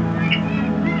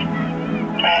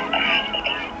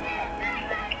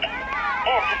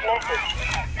 Oh, this message.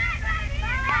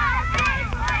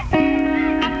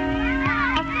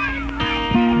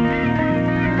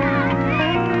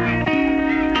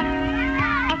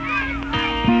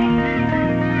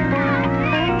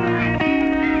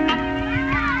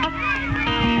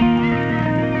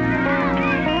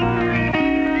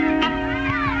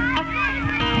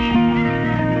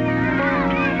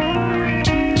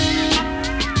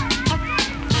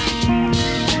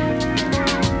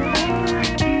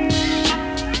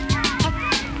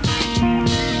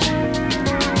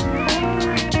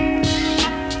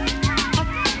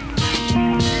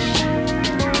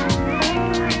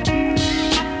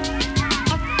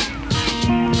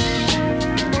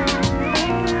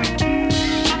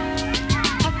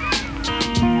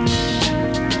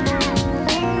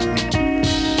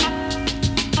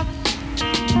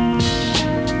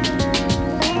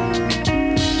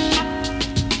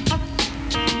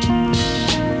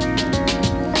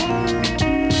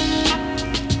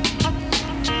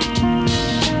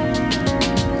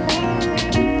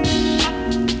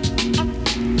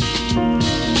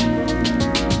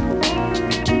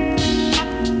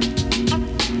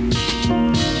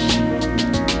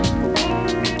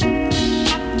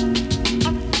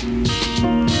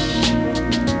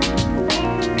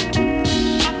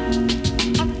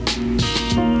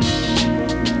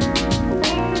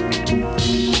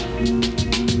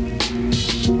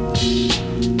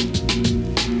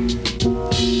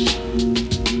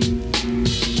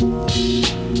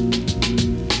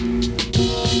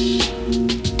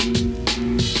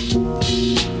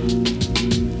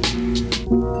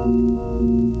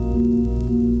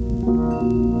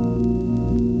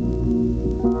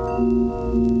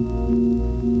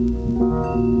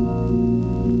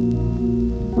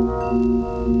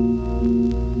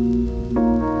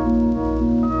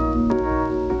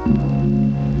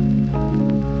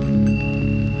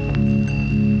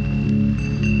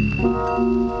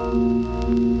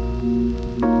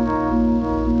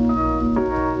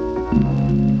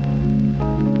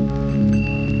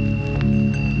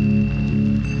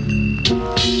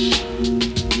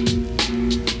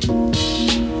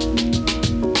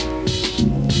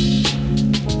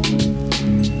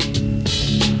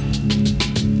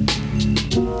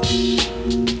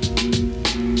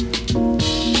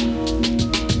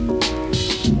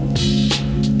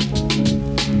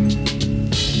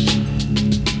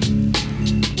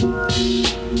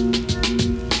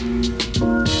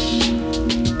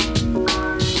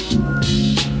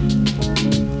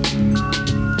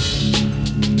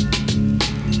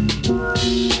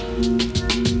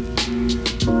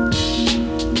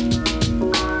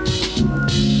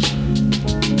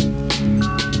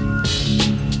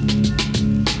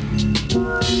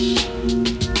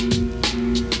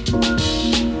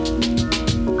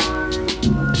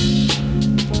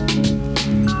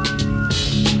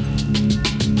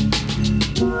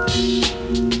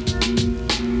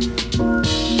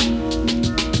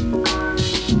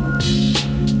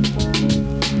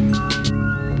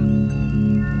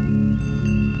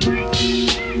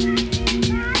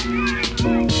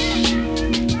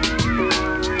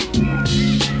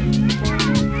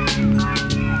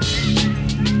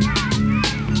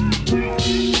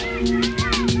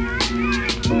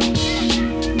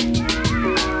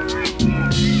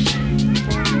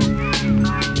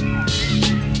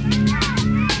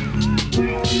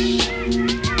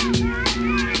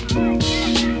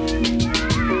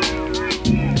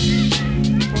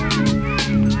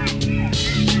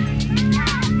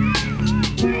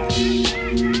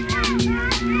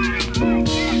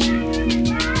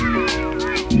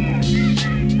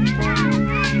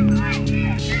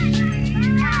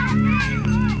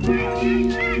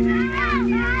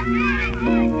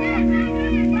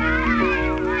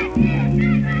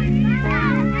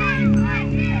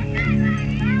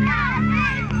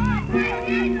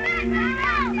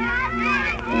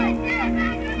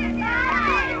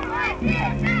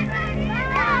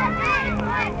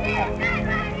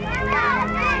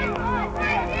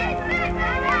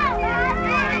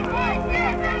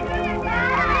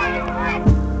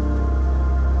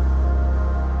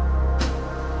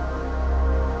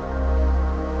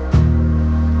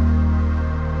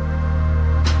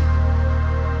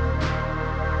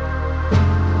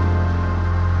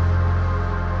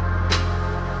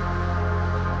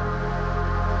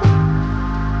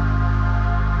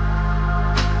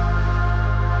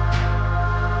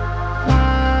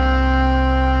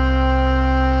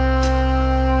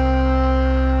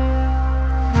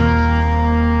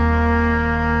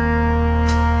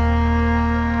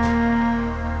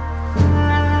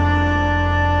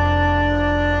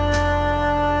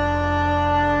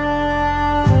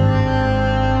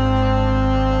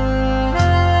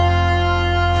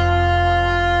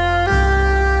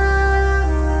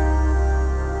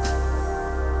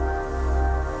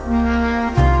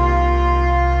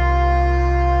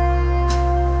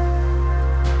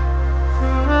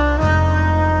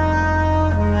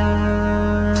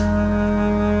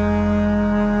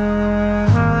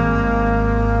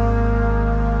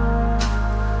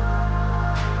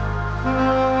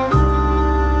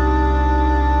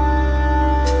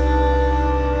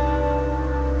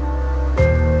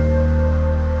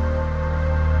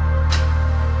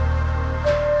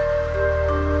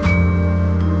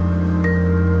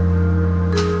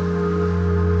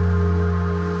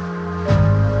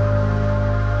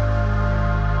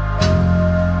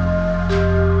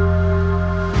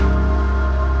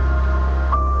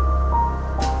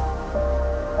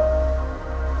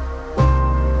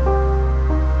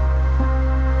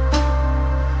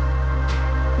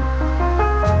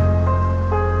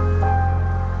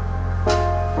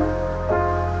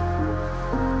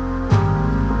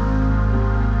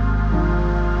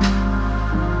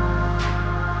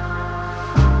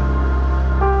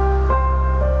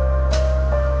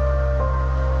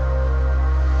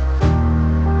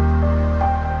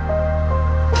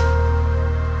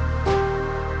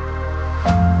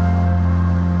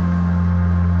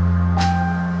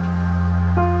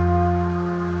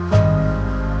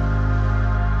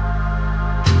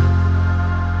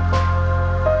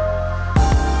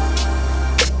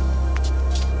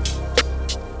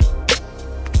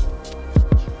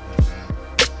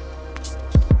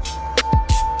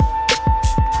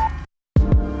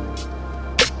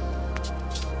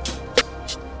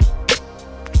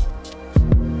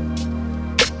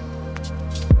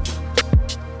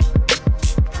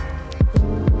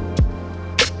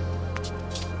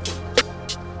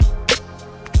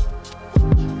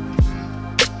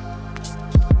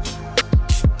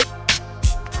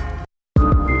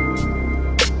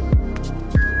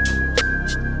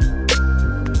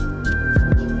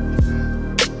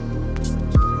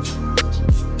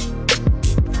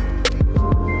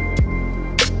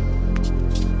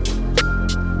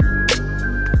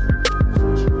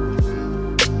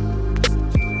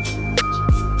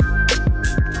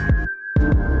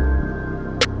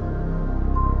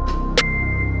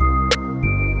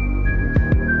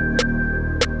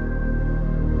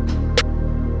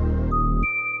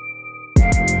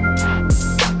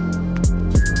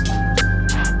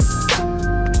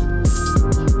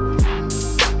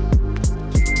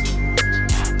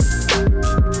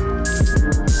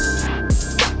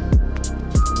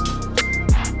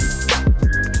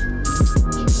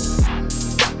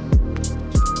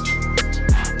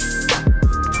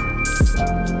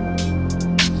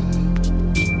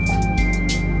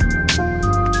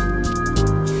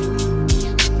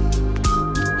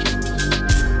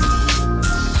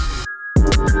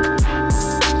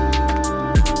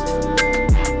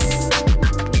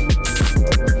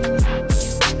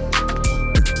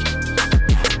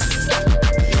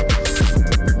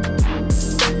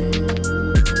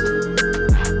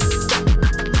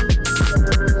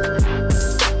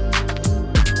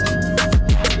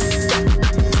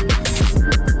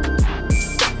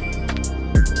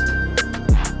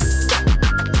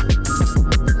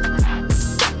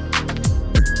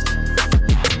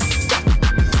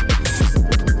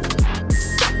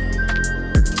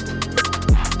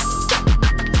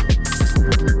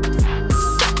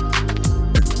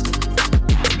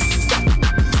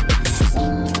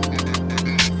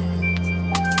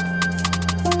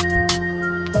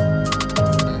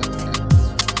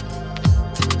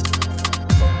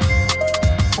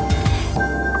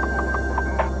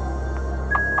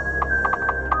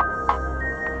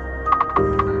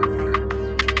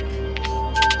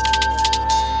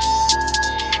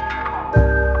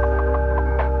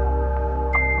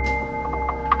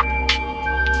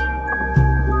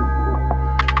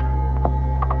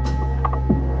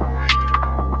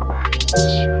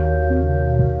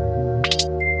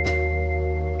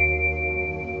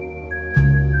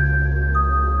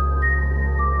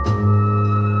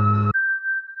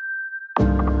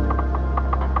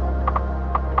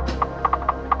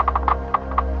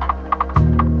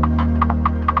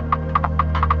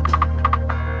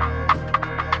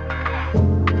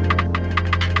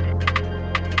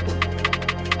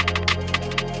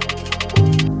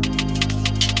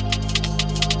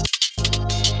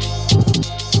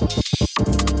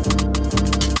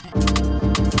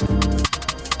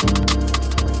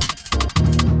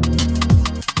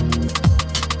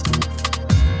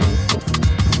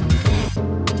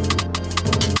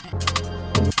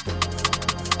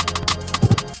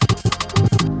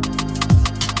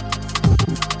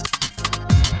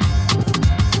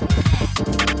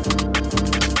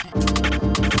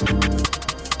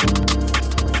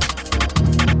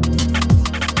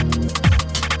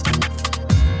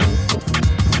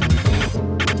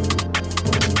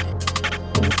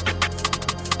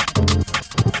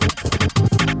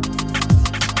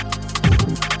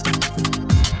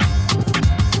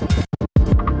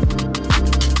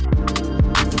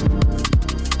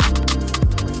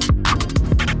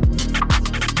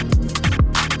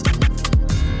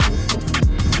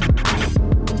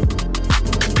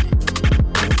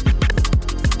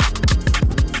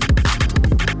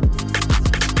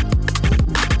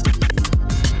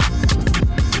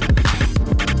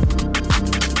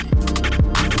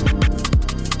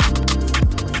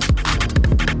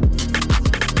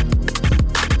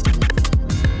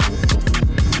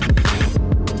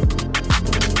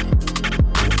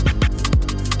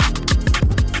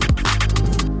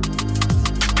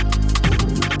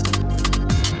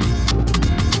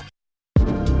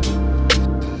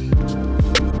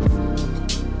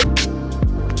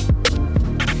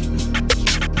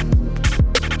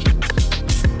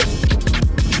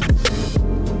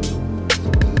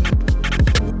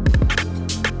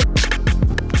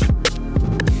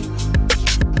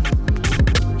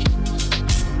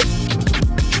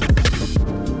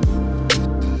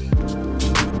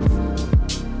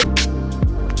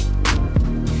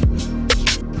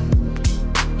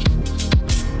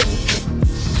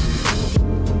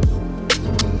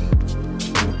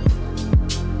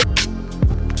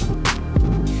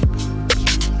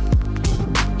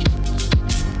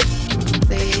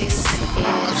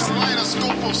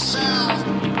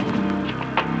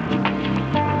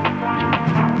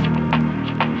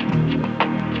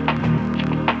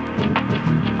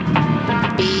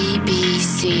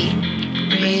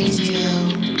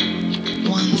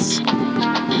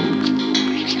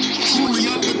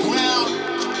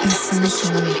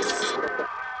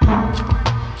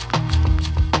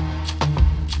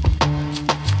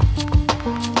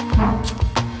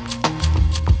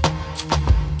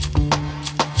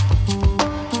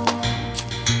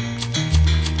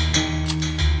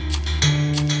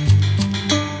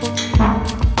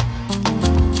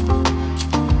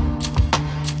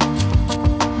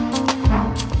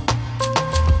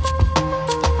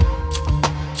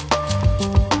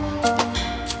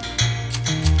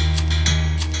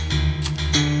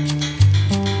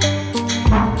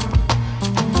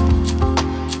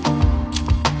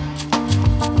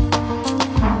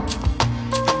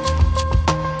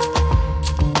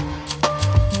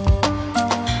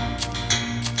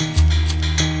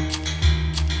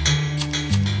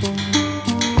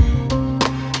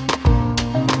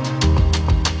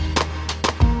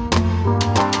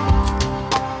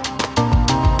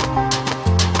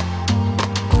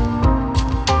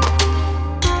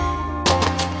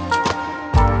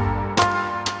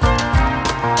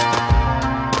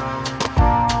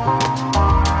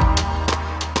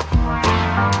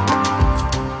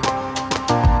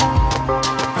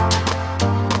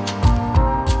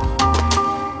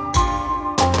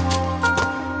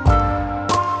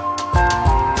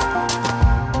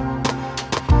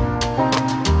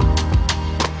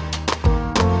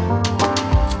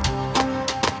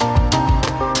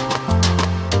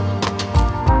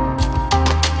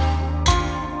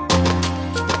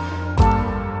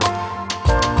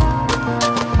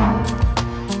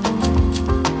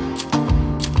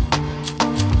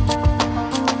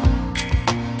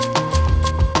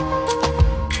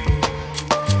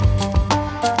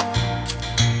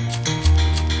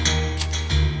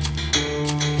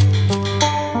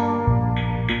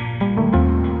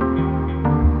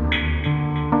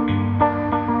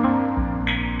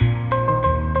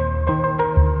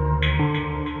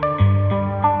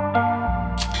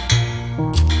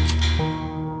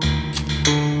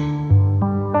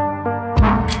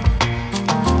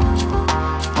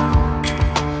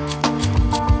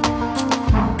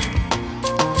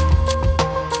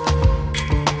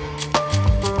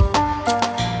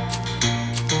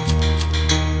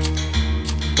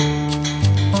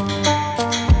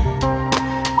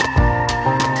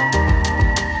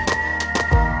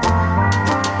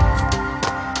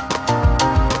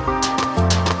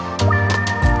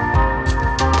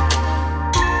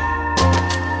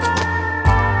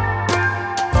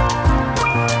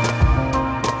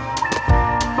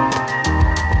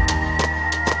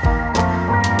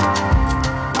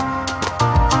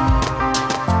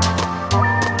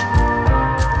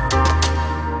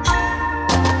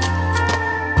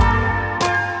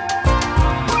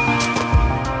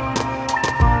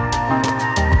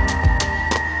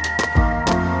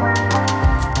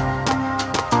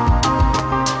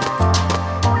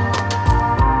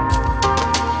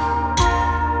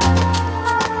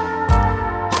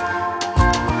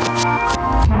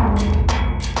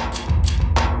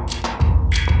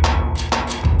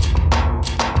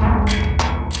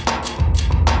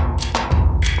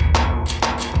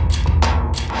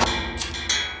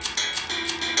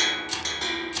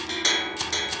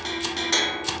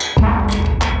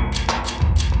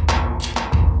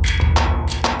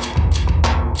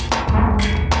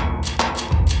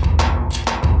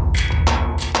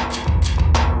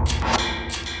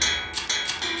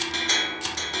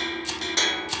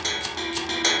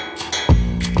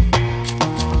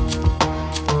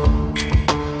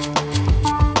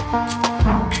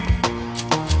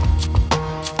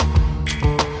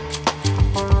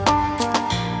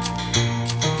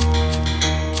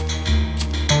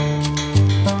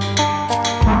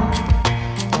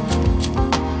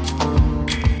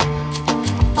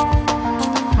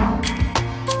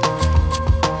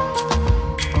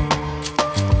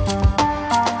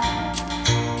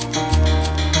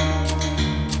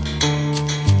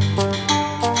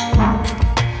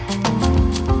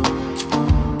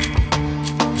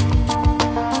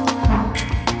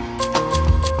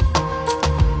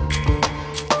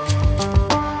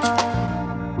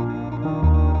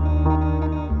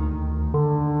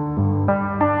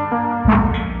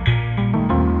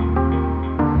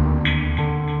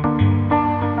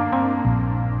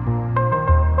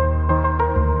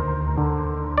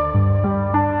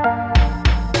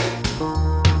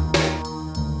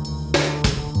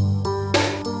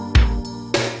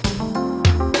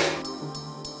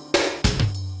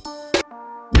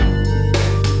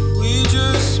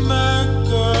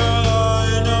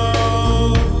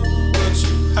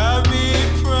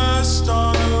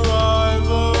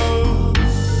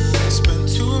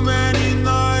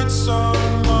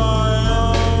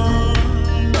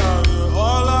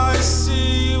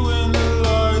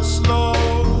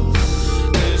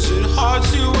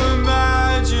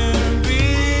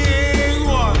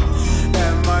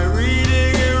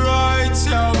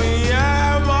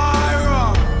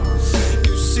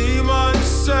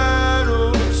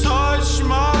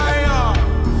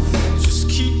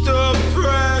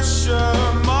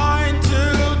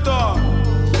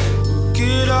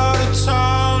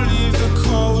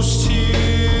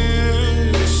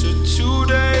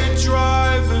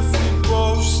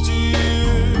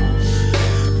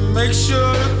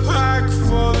 pack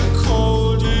for the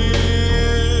cold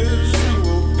years.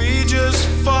 We'll be just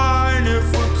fine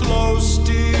if we're close,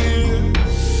 dear.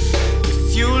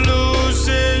 If you lose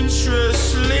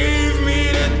interest, leave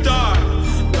me to die.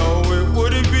 No, it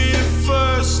wouldn't be the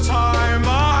first time,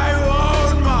 I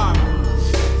won't mind.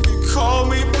 You call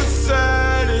me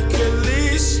pathetic, at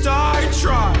least I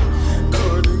tried.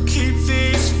 Couldn't keep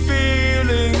these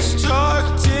feelings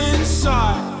tucked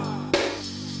inside.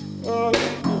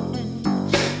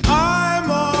 I'm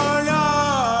on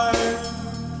ice,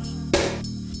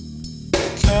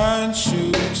 can't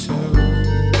you tell?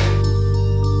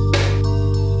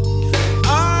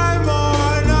 I'm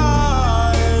on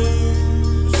ice,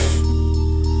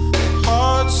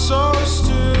 heart so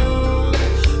still.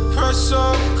 Press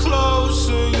up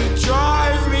closer, you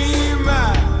drive me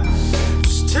mad.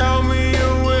 Just tell me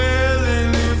you're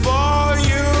willing, leave all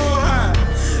you had.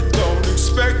 Don't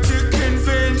expect to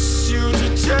convince you to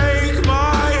take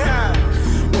my hand.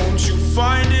 Won't you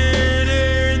find it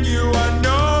in you? I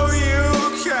know you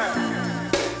can.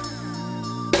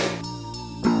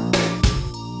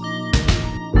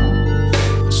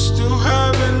 I still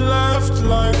haven't left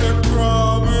like I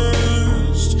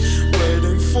promised.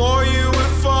 Waiting for you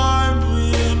if I'm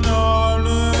being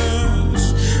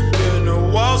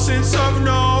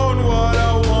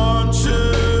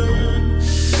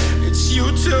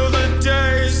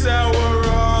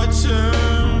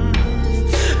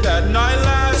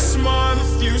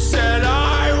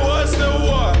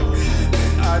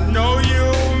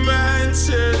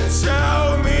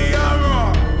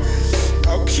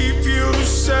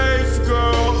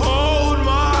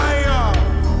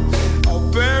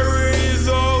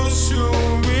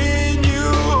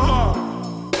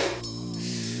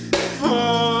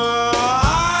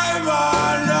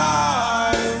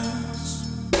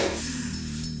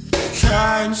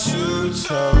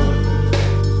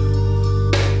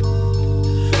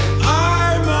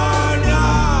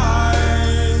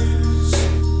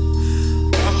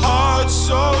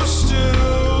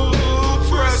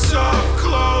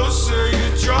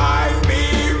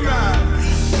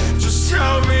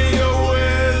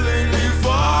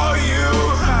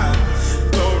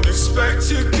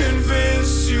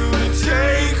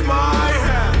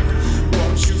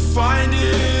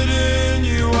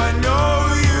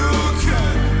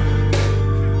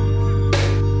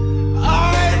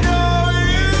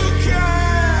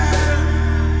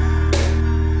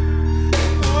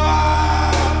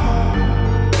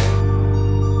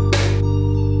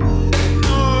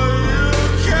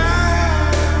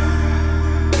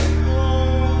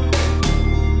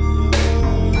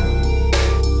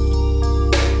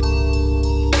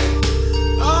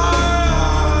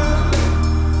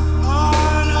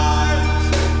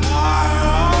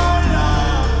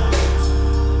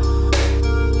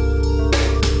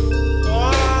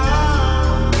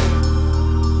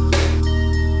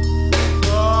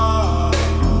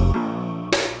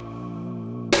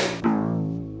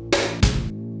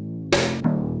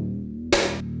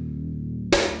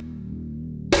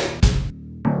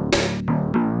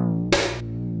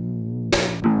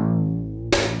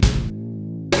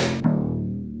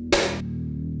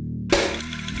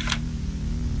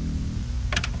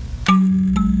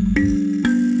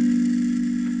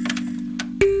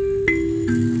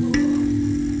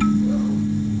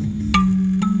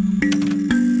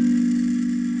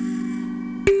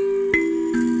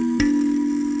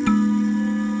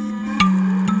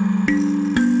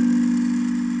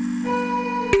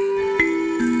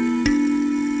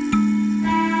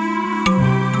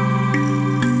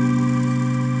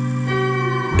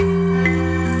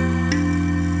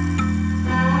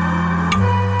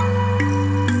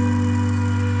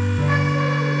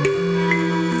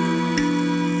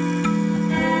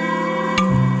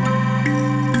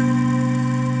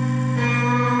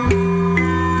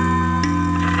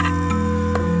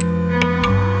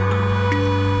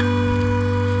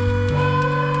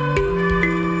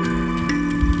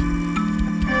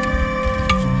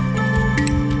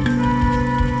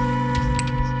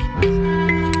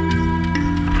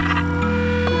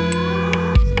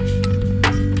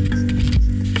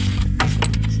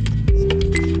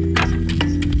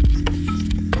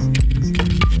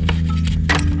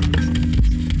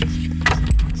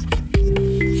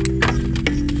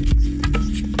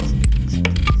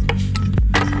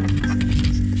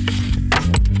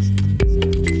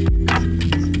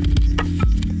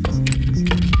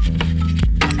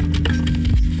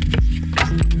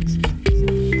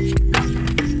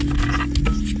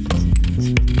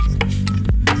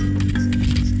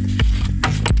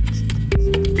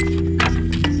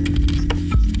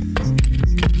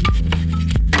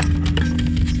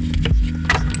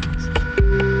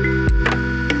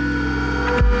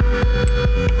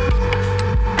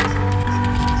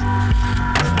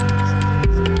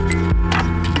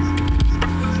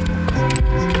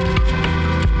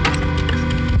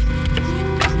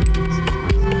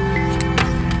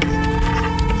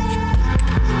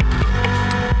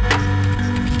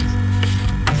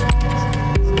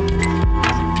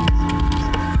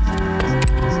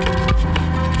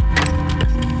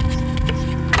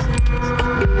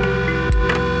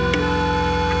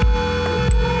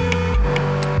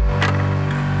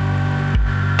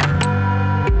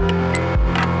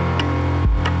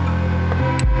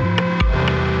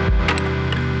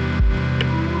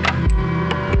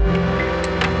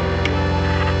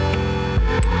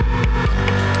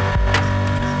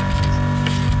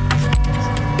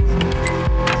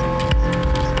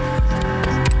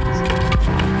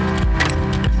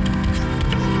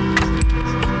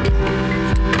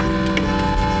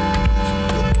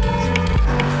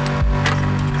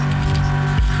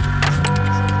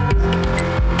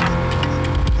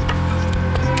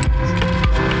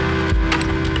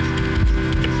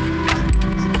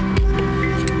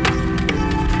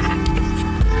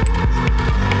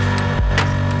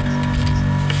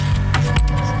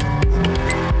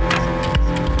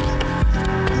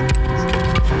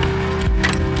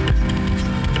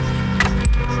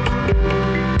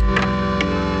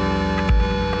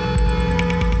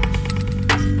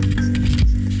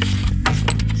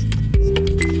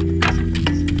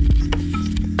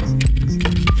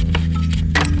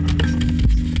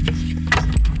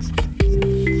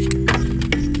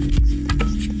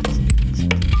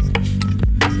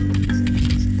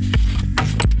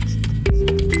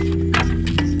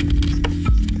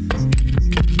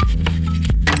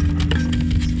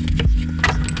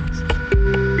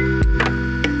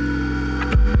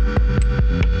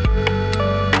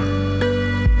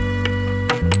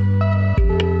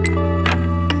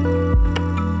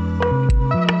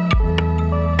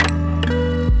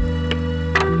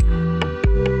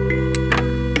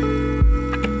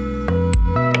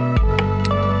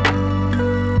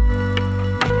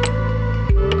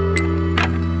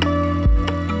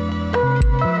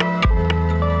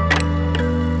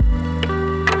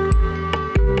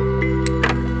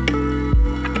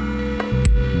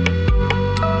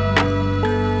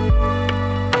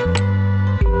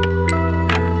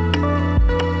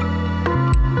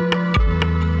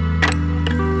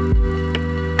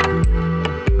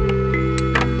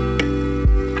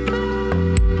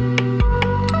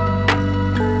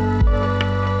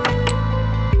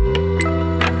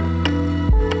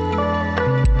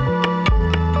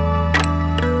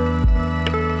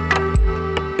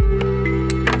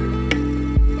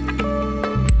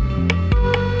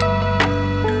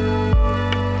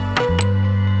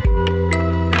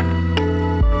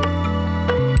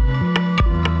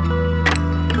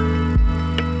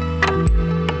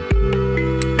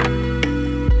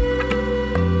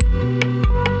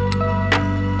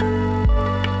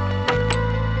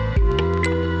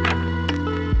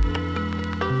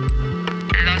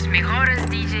mejores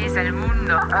DJs del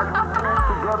mundo.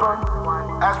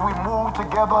 As we move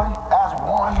together as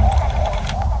one.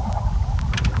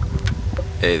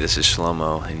 Hey, this is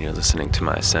Shlohmo, and you're listening to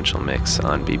my Essential Mix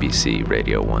on BBC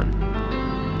Radio 1.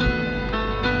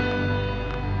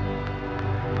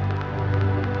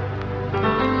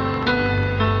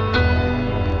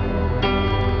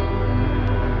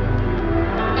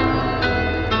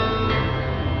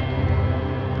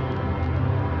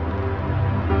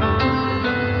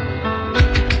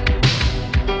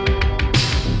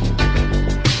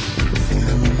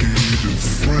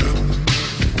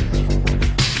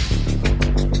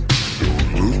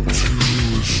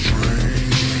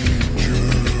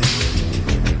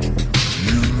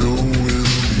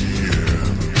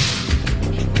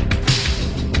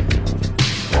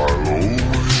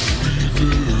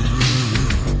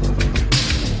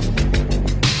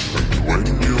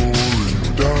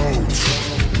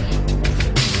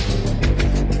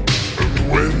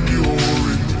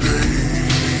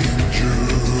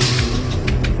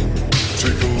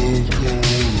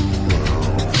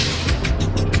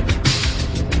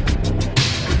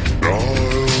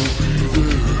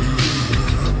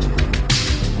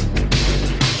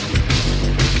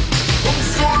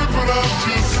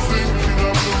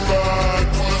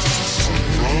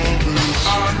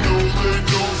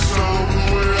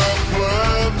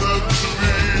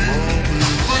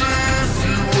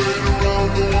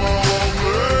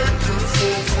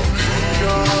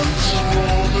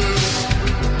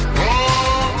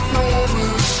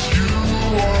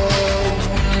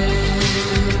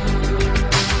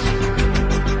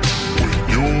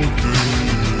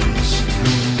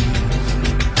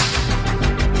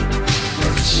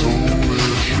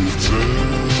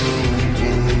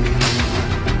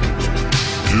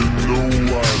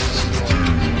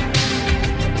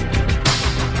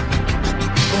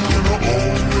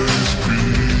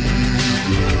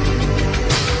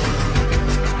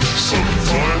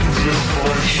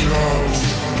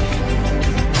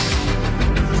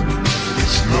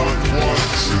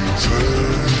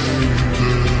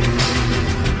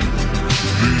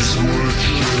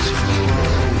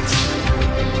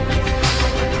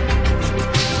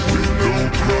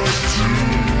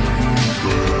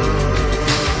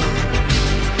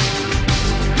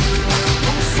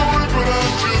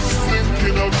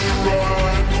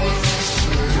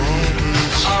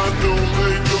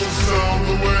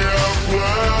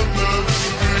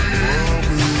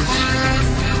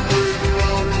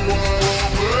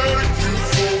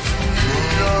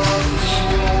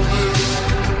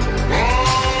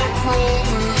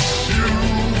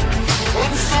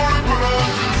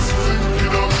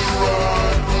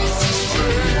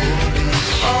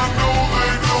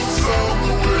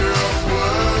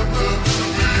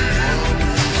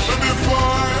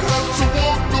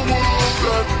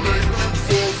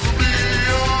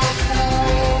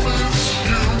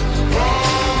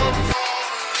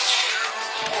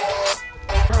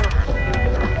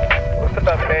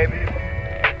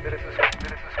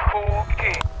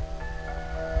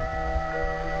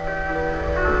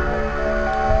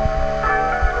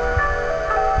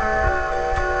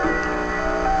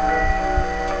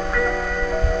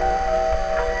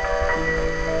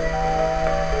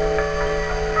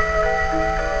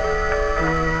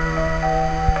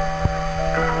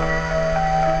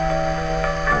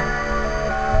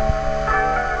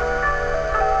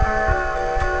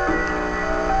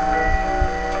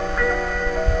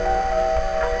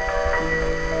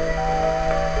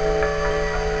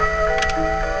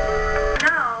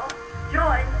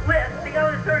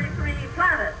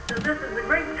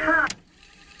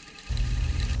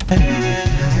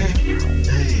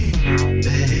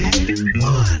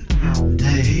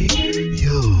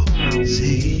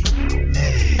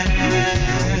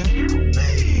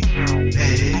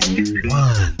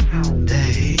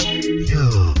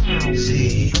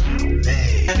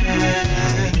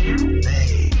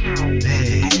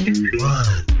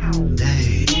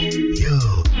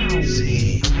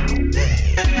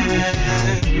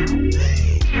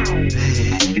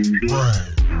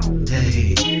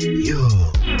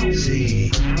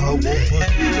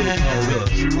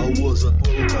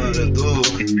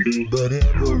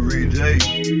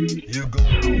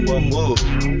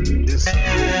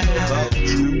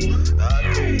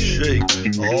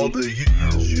 All the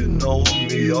years you know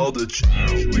me, all the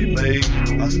change we made,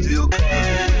 I still call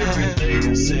you every day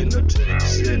and send a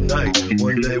text at night.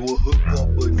 One day we'll hook up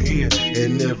again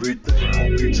and everything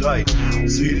will be tight.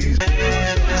 See these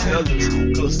boys jealous,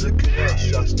 cause the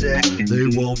cash I stack, they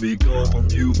want me gone from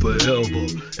you forever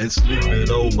and sleeping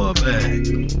on my back.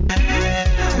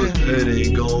 But that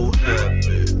ain't gon'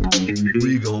 happen.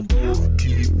 We gon' both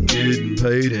keep getting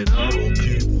paid and I'm gon'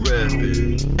 keep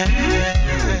rapping.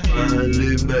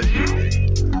 Finally made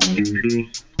it,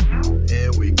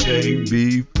 and we can't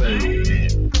be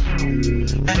paid.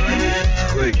 Life is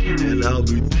great, and I'll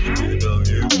be thinking of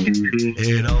you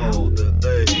and all the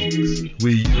things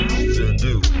we used to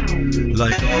do.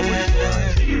 Like always run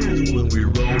hands when we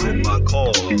roll in my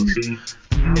cars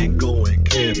and going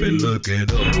camping, looking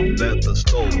up at the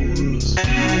stores.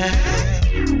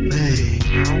 Maybe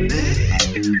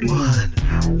one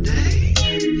day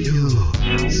you'll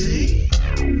see.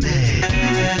 Maybe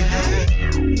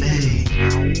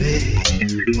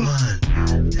one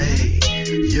day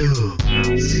you'll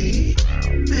see.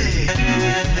 Maybe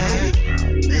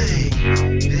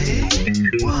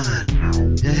one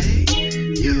day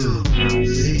you'll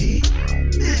see.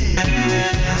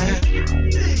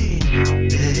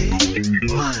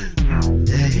 One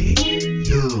day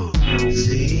you'll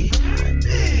see.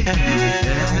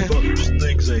 First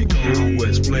things ain't go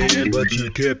as planned, but you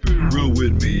kept it real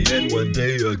with me, and one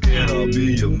day again I'll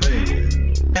be your man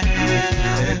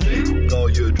and make all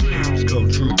your dreams come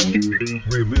true.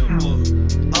 Remember,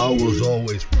 I was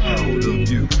always proud of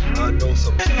you. I know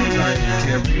sometimes I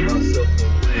ain't carry myself the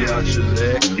way I should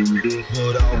act,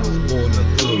 but I was born a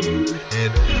thug,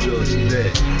 and it's just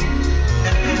that.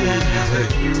 Hey,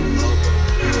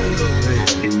 I'm a man,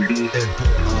 and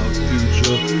for our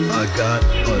future, I got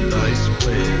a nice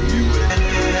plan. You and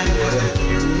me, whatever,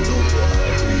 no more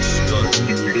I'll be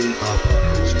stunting. I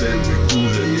promise that we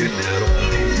cruising in that old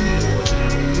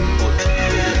or to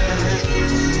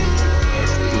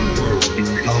the world.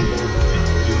 I won't break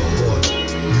your heart.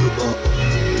 You're my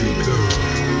only girl.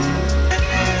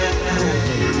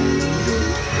 You're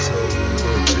so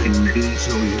perfect,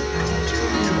 so you can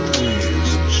tell your friends,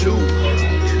 show up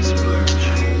and splurge.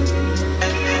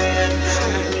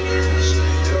 Say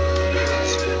your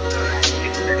best at night.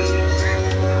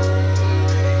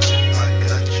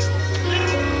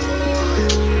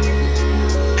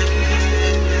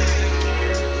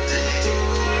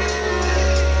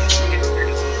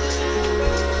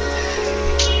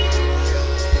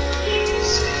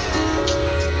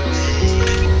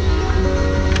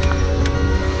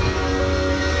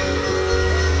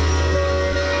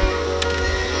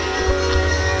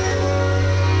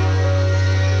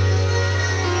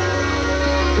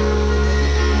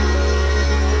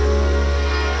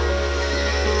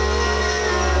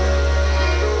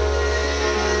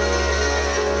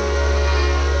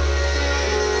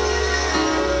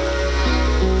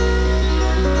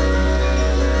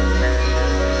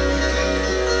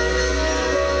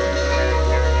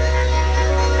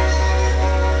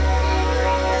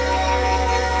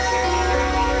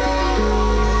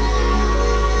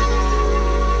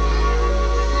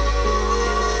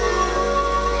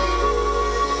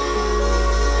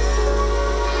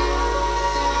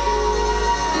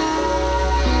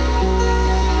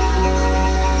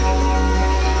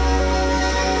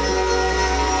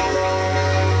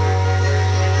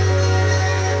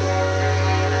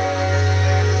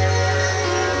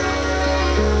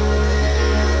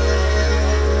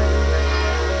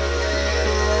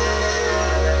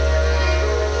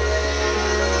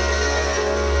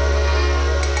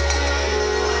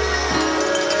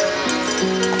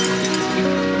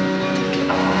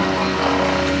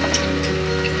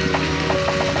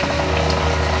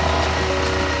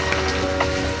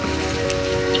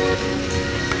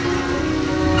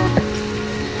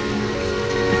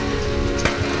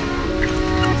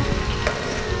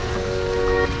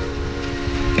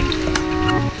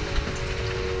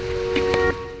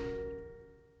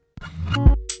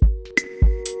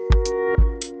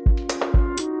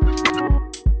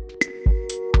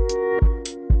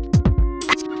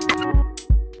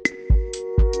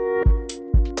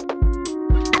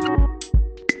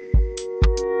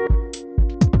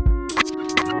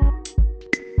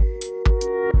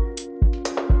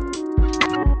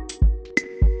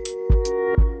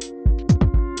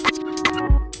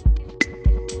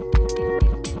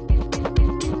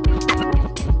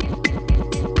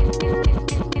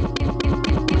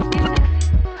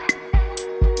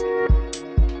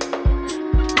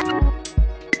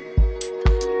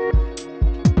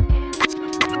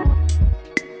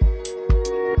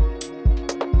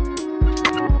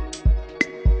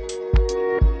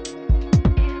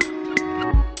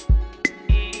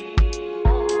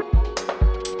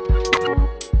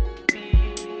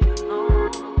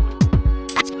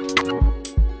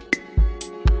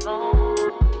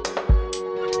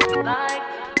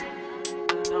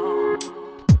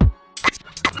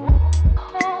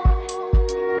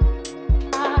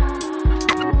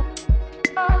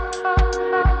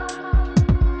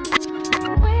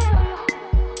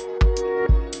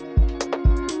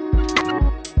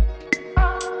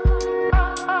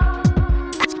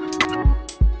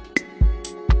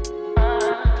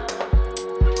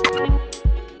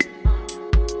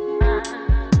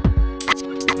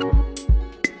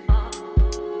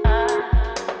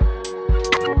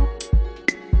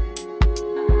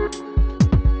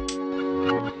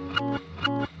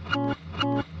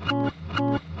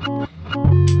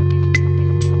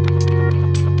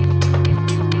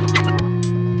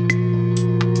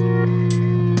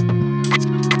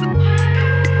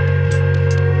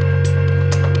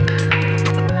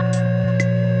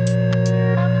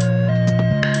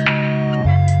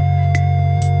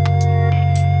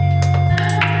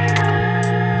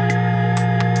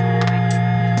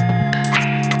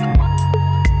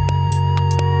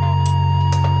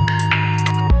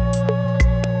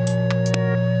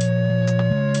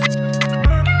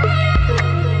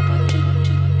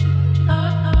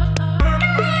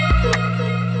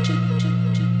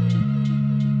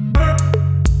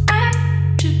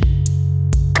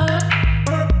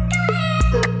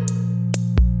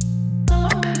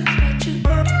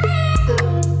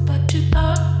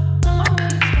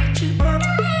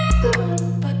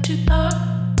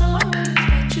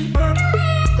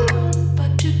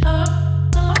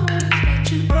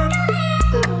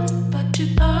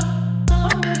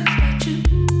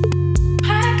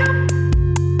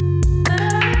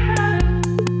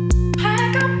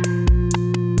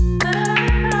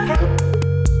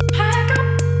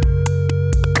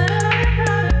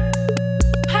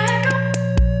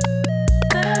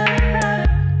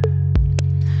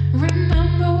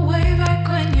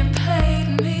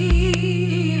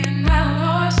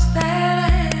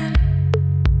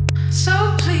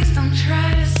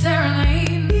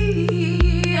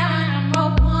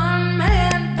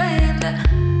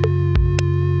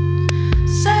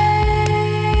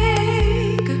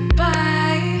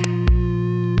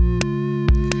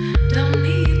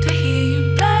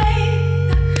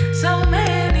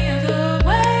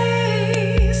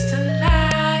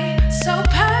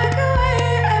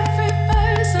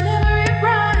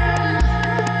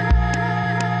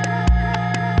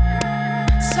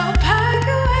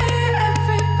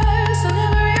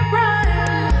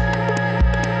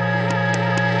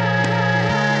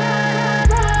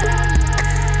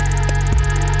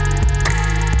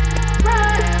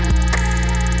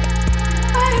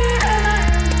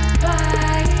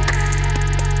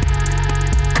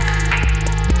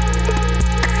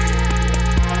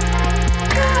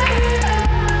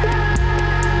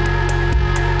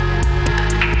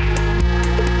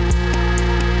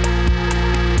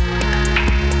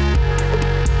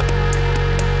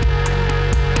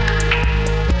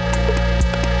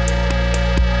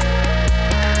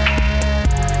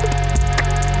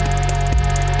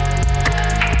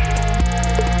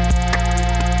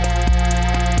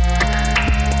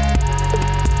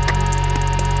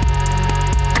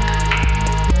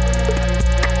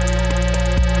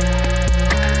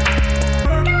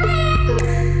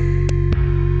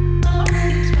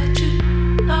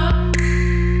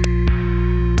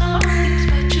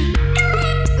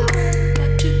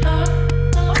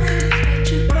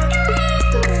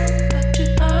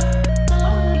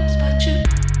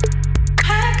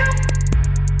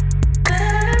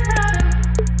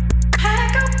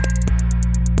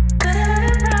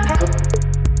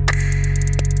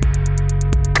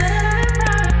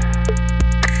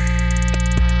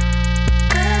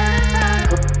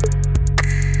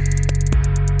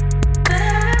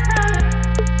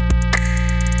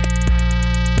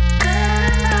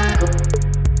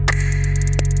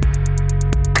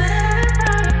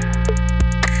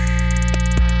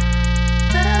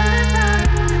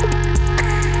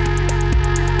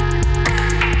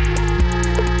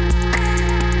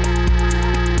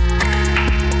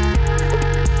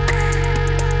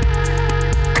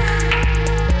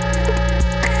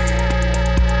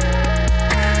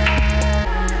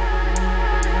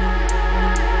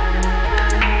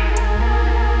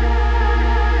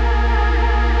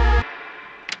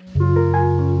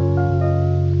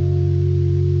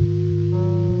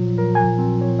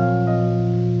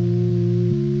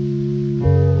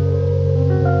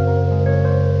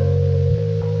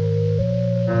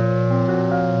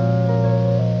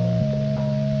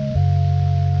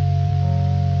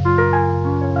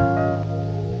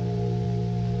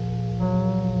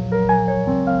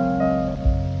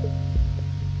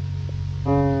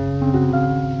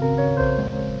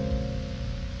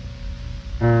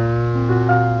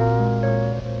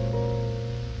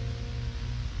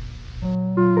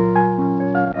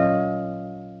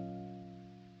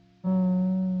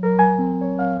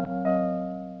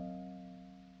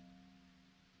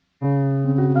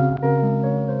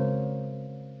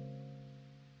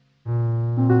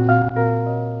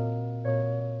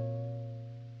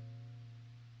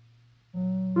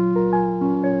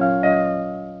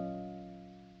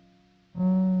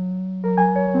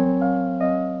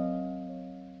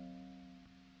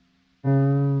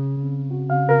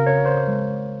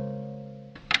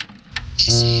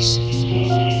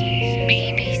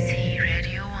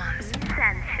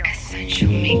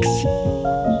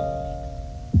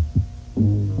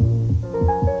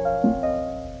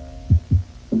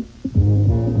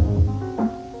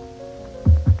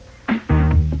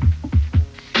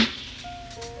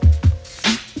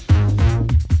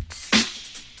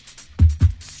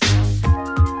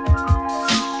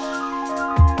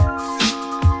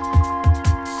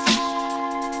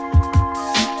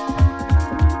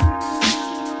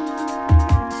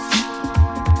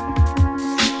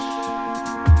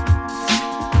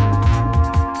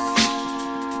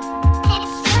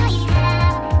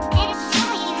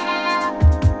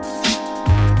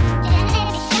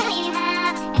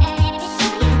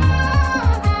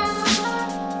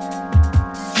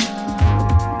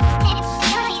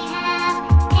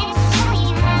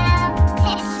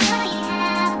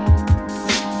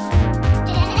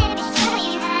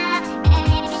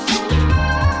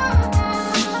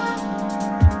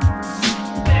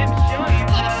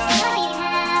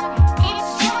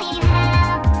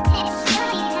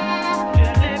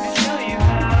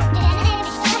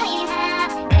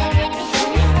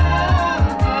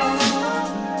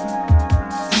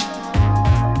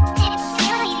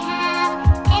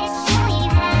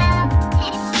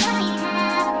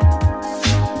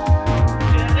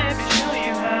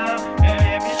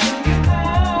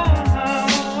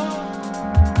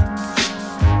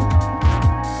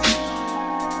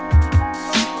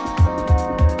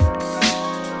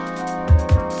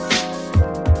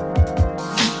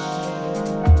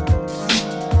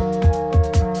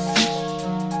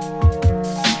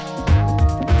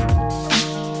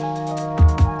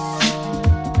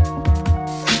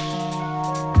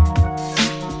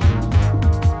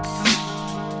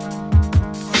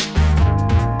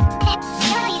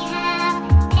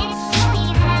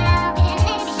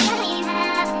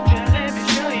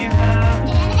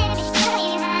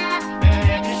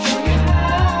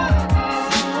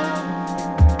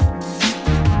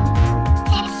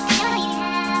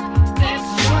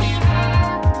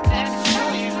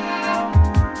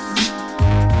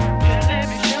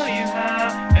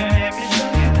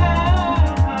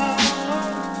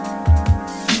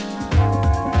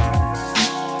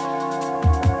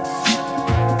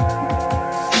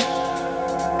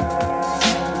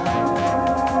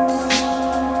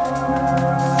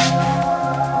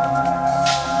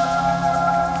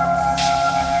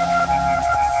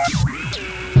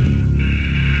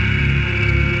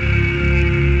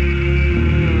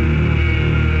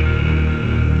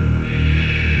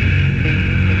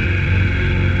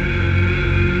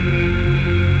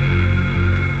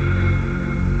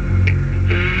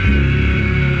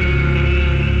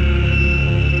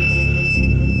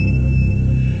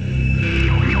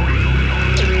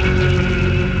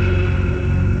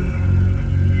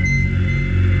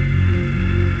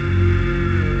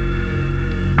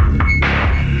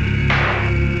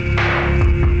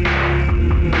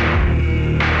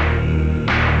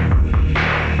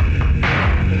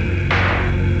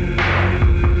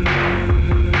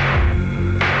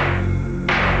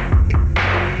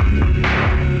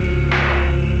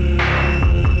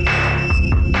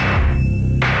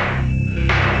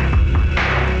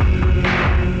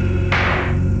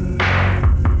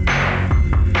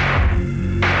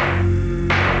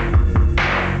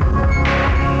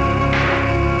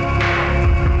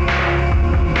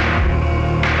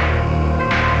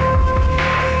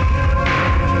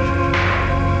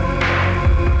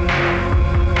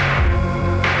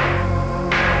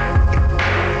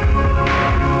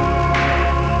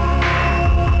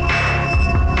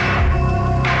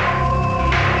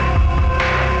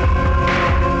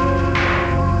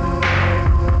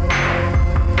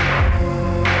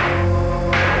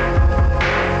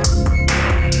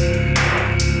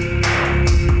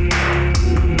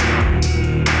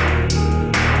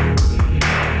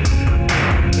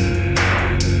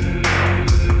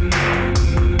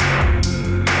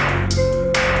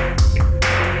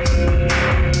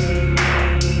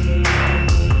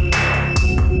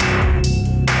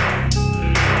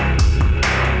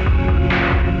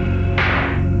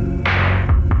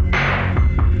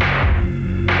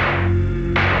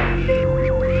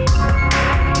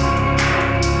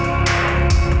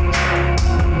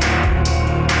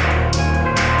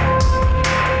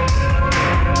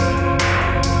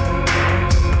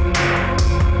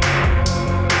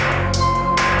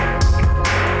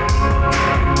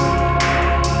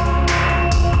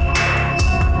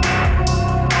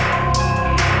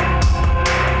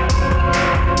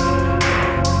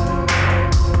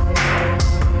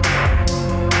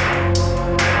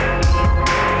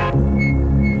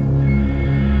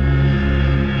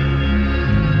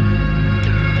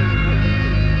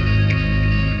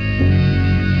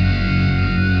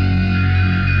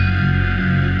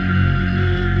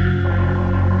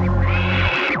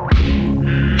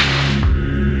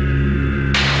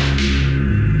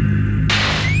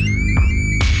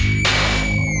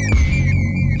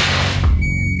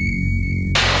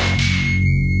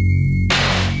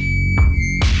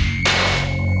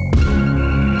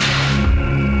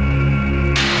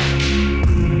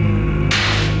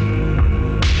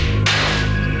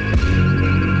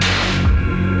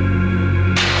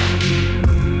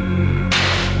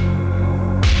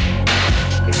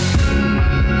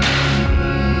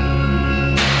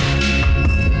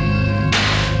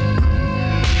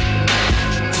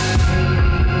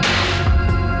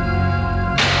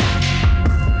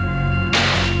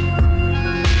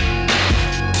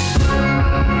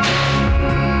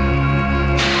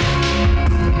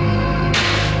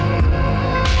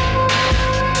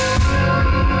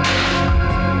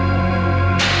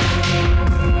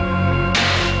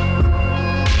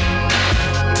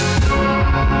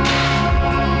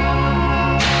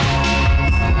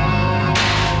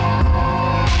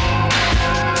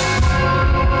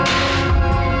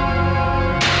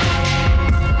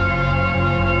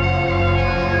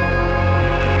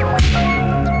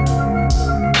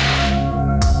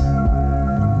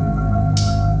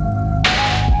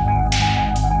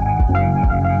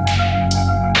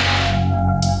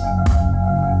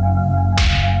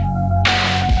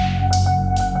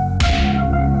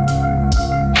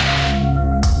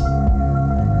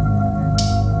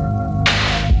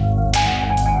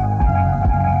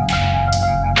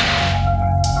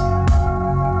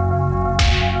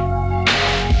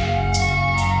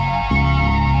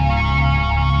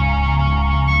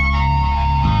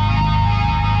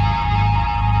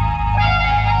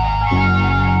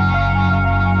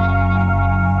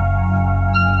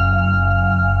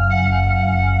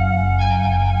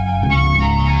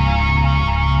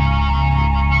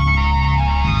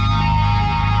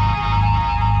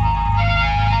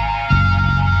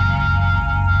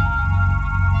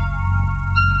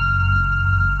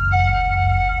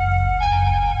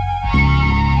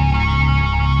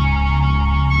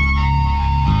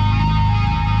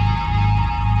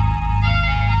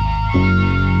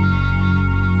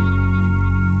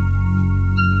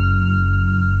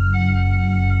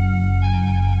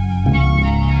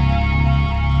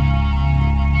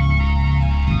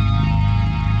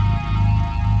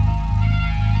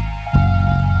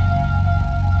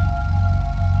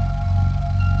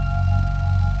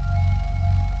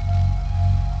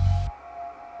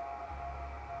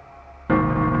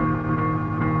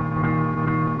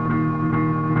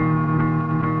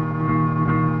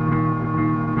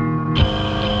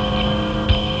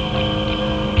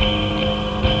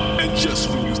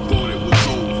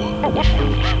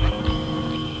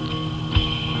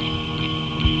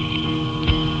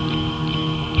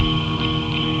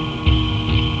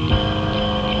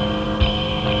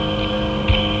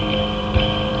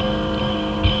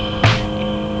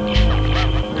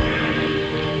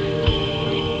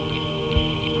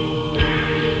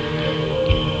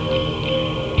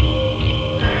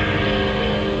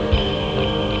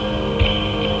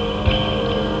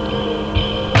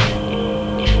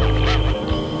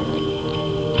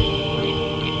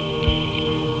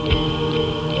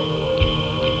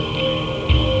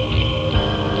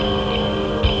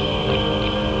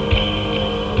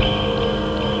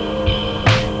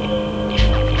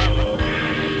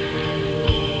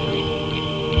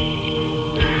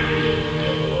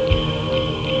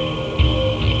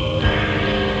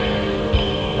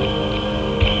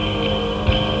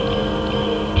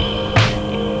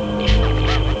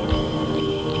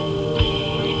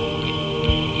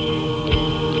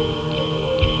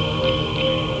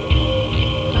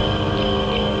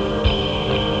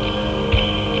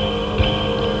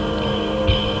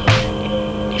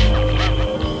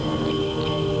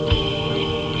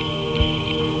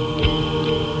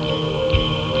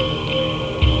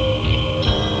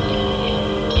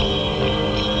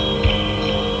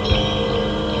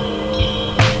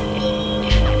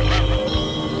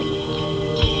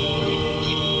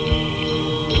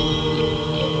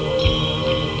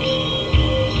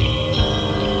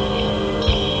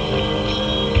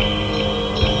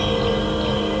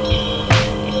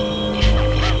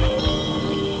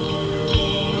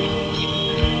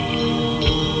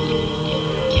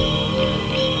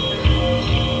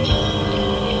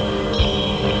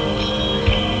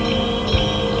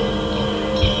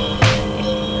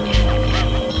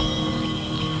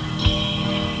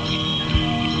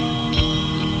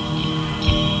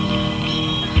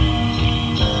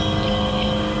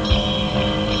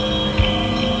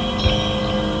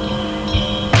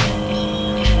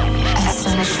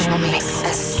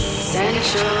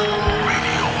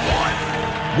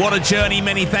 What a journey.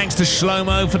 Many thanks to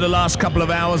Shlohmo for the last couple of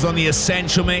hours on the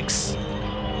Essential Mix.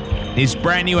 His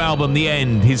brand new album, The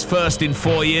End, his first in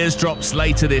 4 years, drops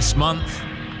later this month.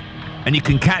 And you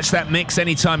can catch that mix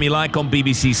anytime you like on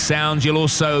BBC Sound. You'll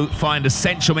also find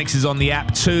Essential Mixes on the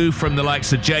app too, from the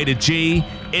likes of Jada G,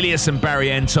 Ilias and Barry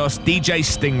Entos, DJ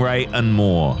Stingray and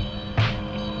more.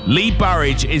 Lee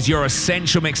Burridge is your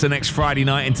Essential Mix the next Friday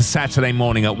night into Saturday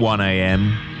morning at 1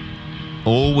 a.m.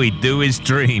 All we do is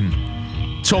dream.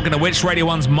 Talking of which, Radio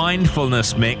 1's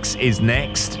Mindfulness Mix is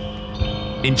next.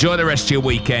 Enjoy the rest of your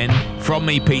weekend. From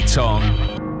me, Pete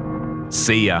Tong.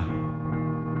 See ya.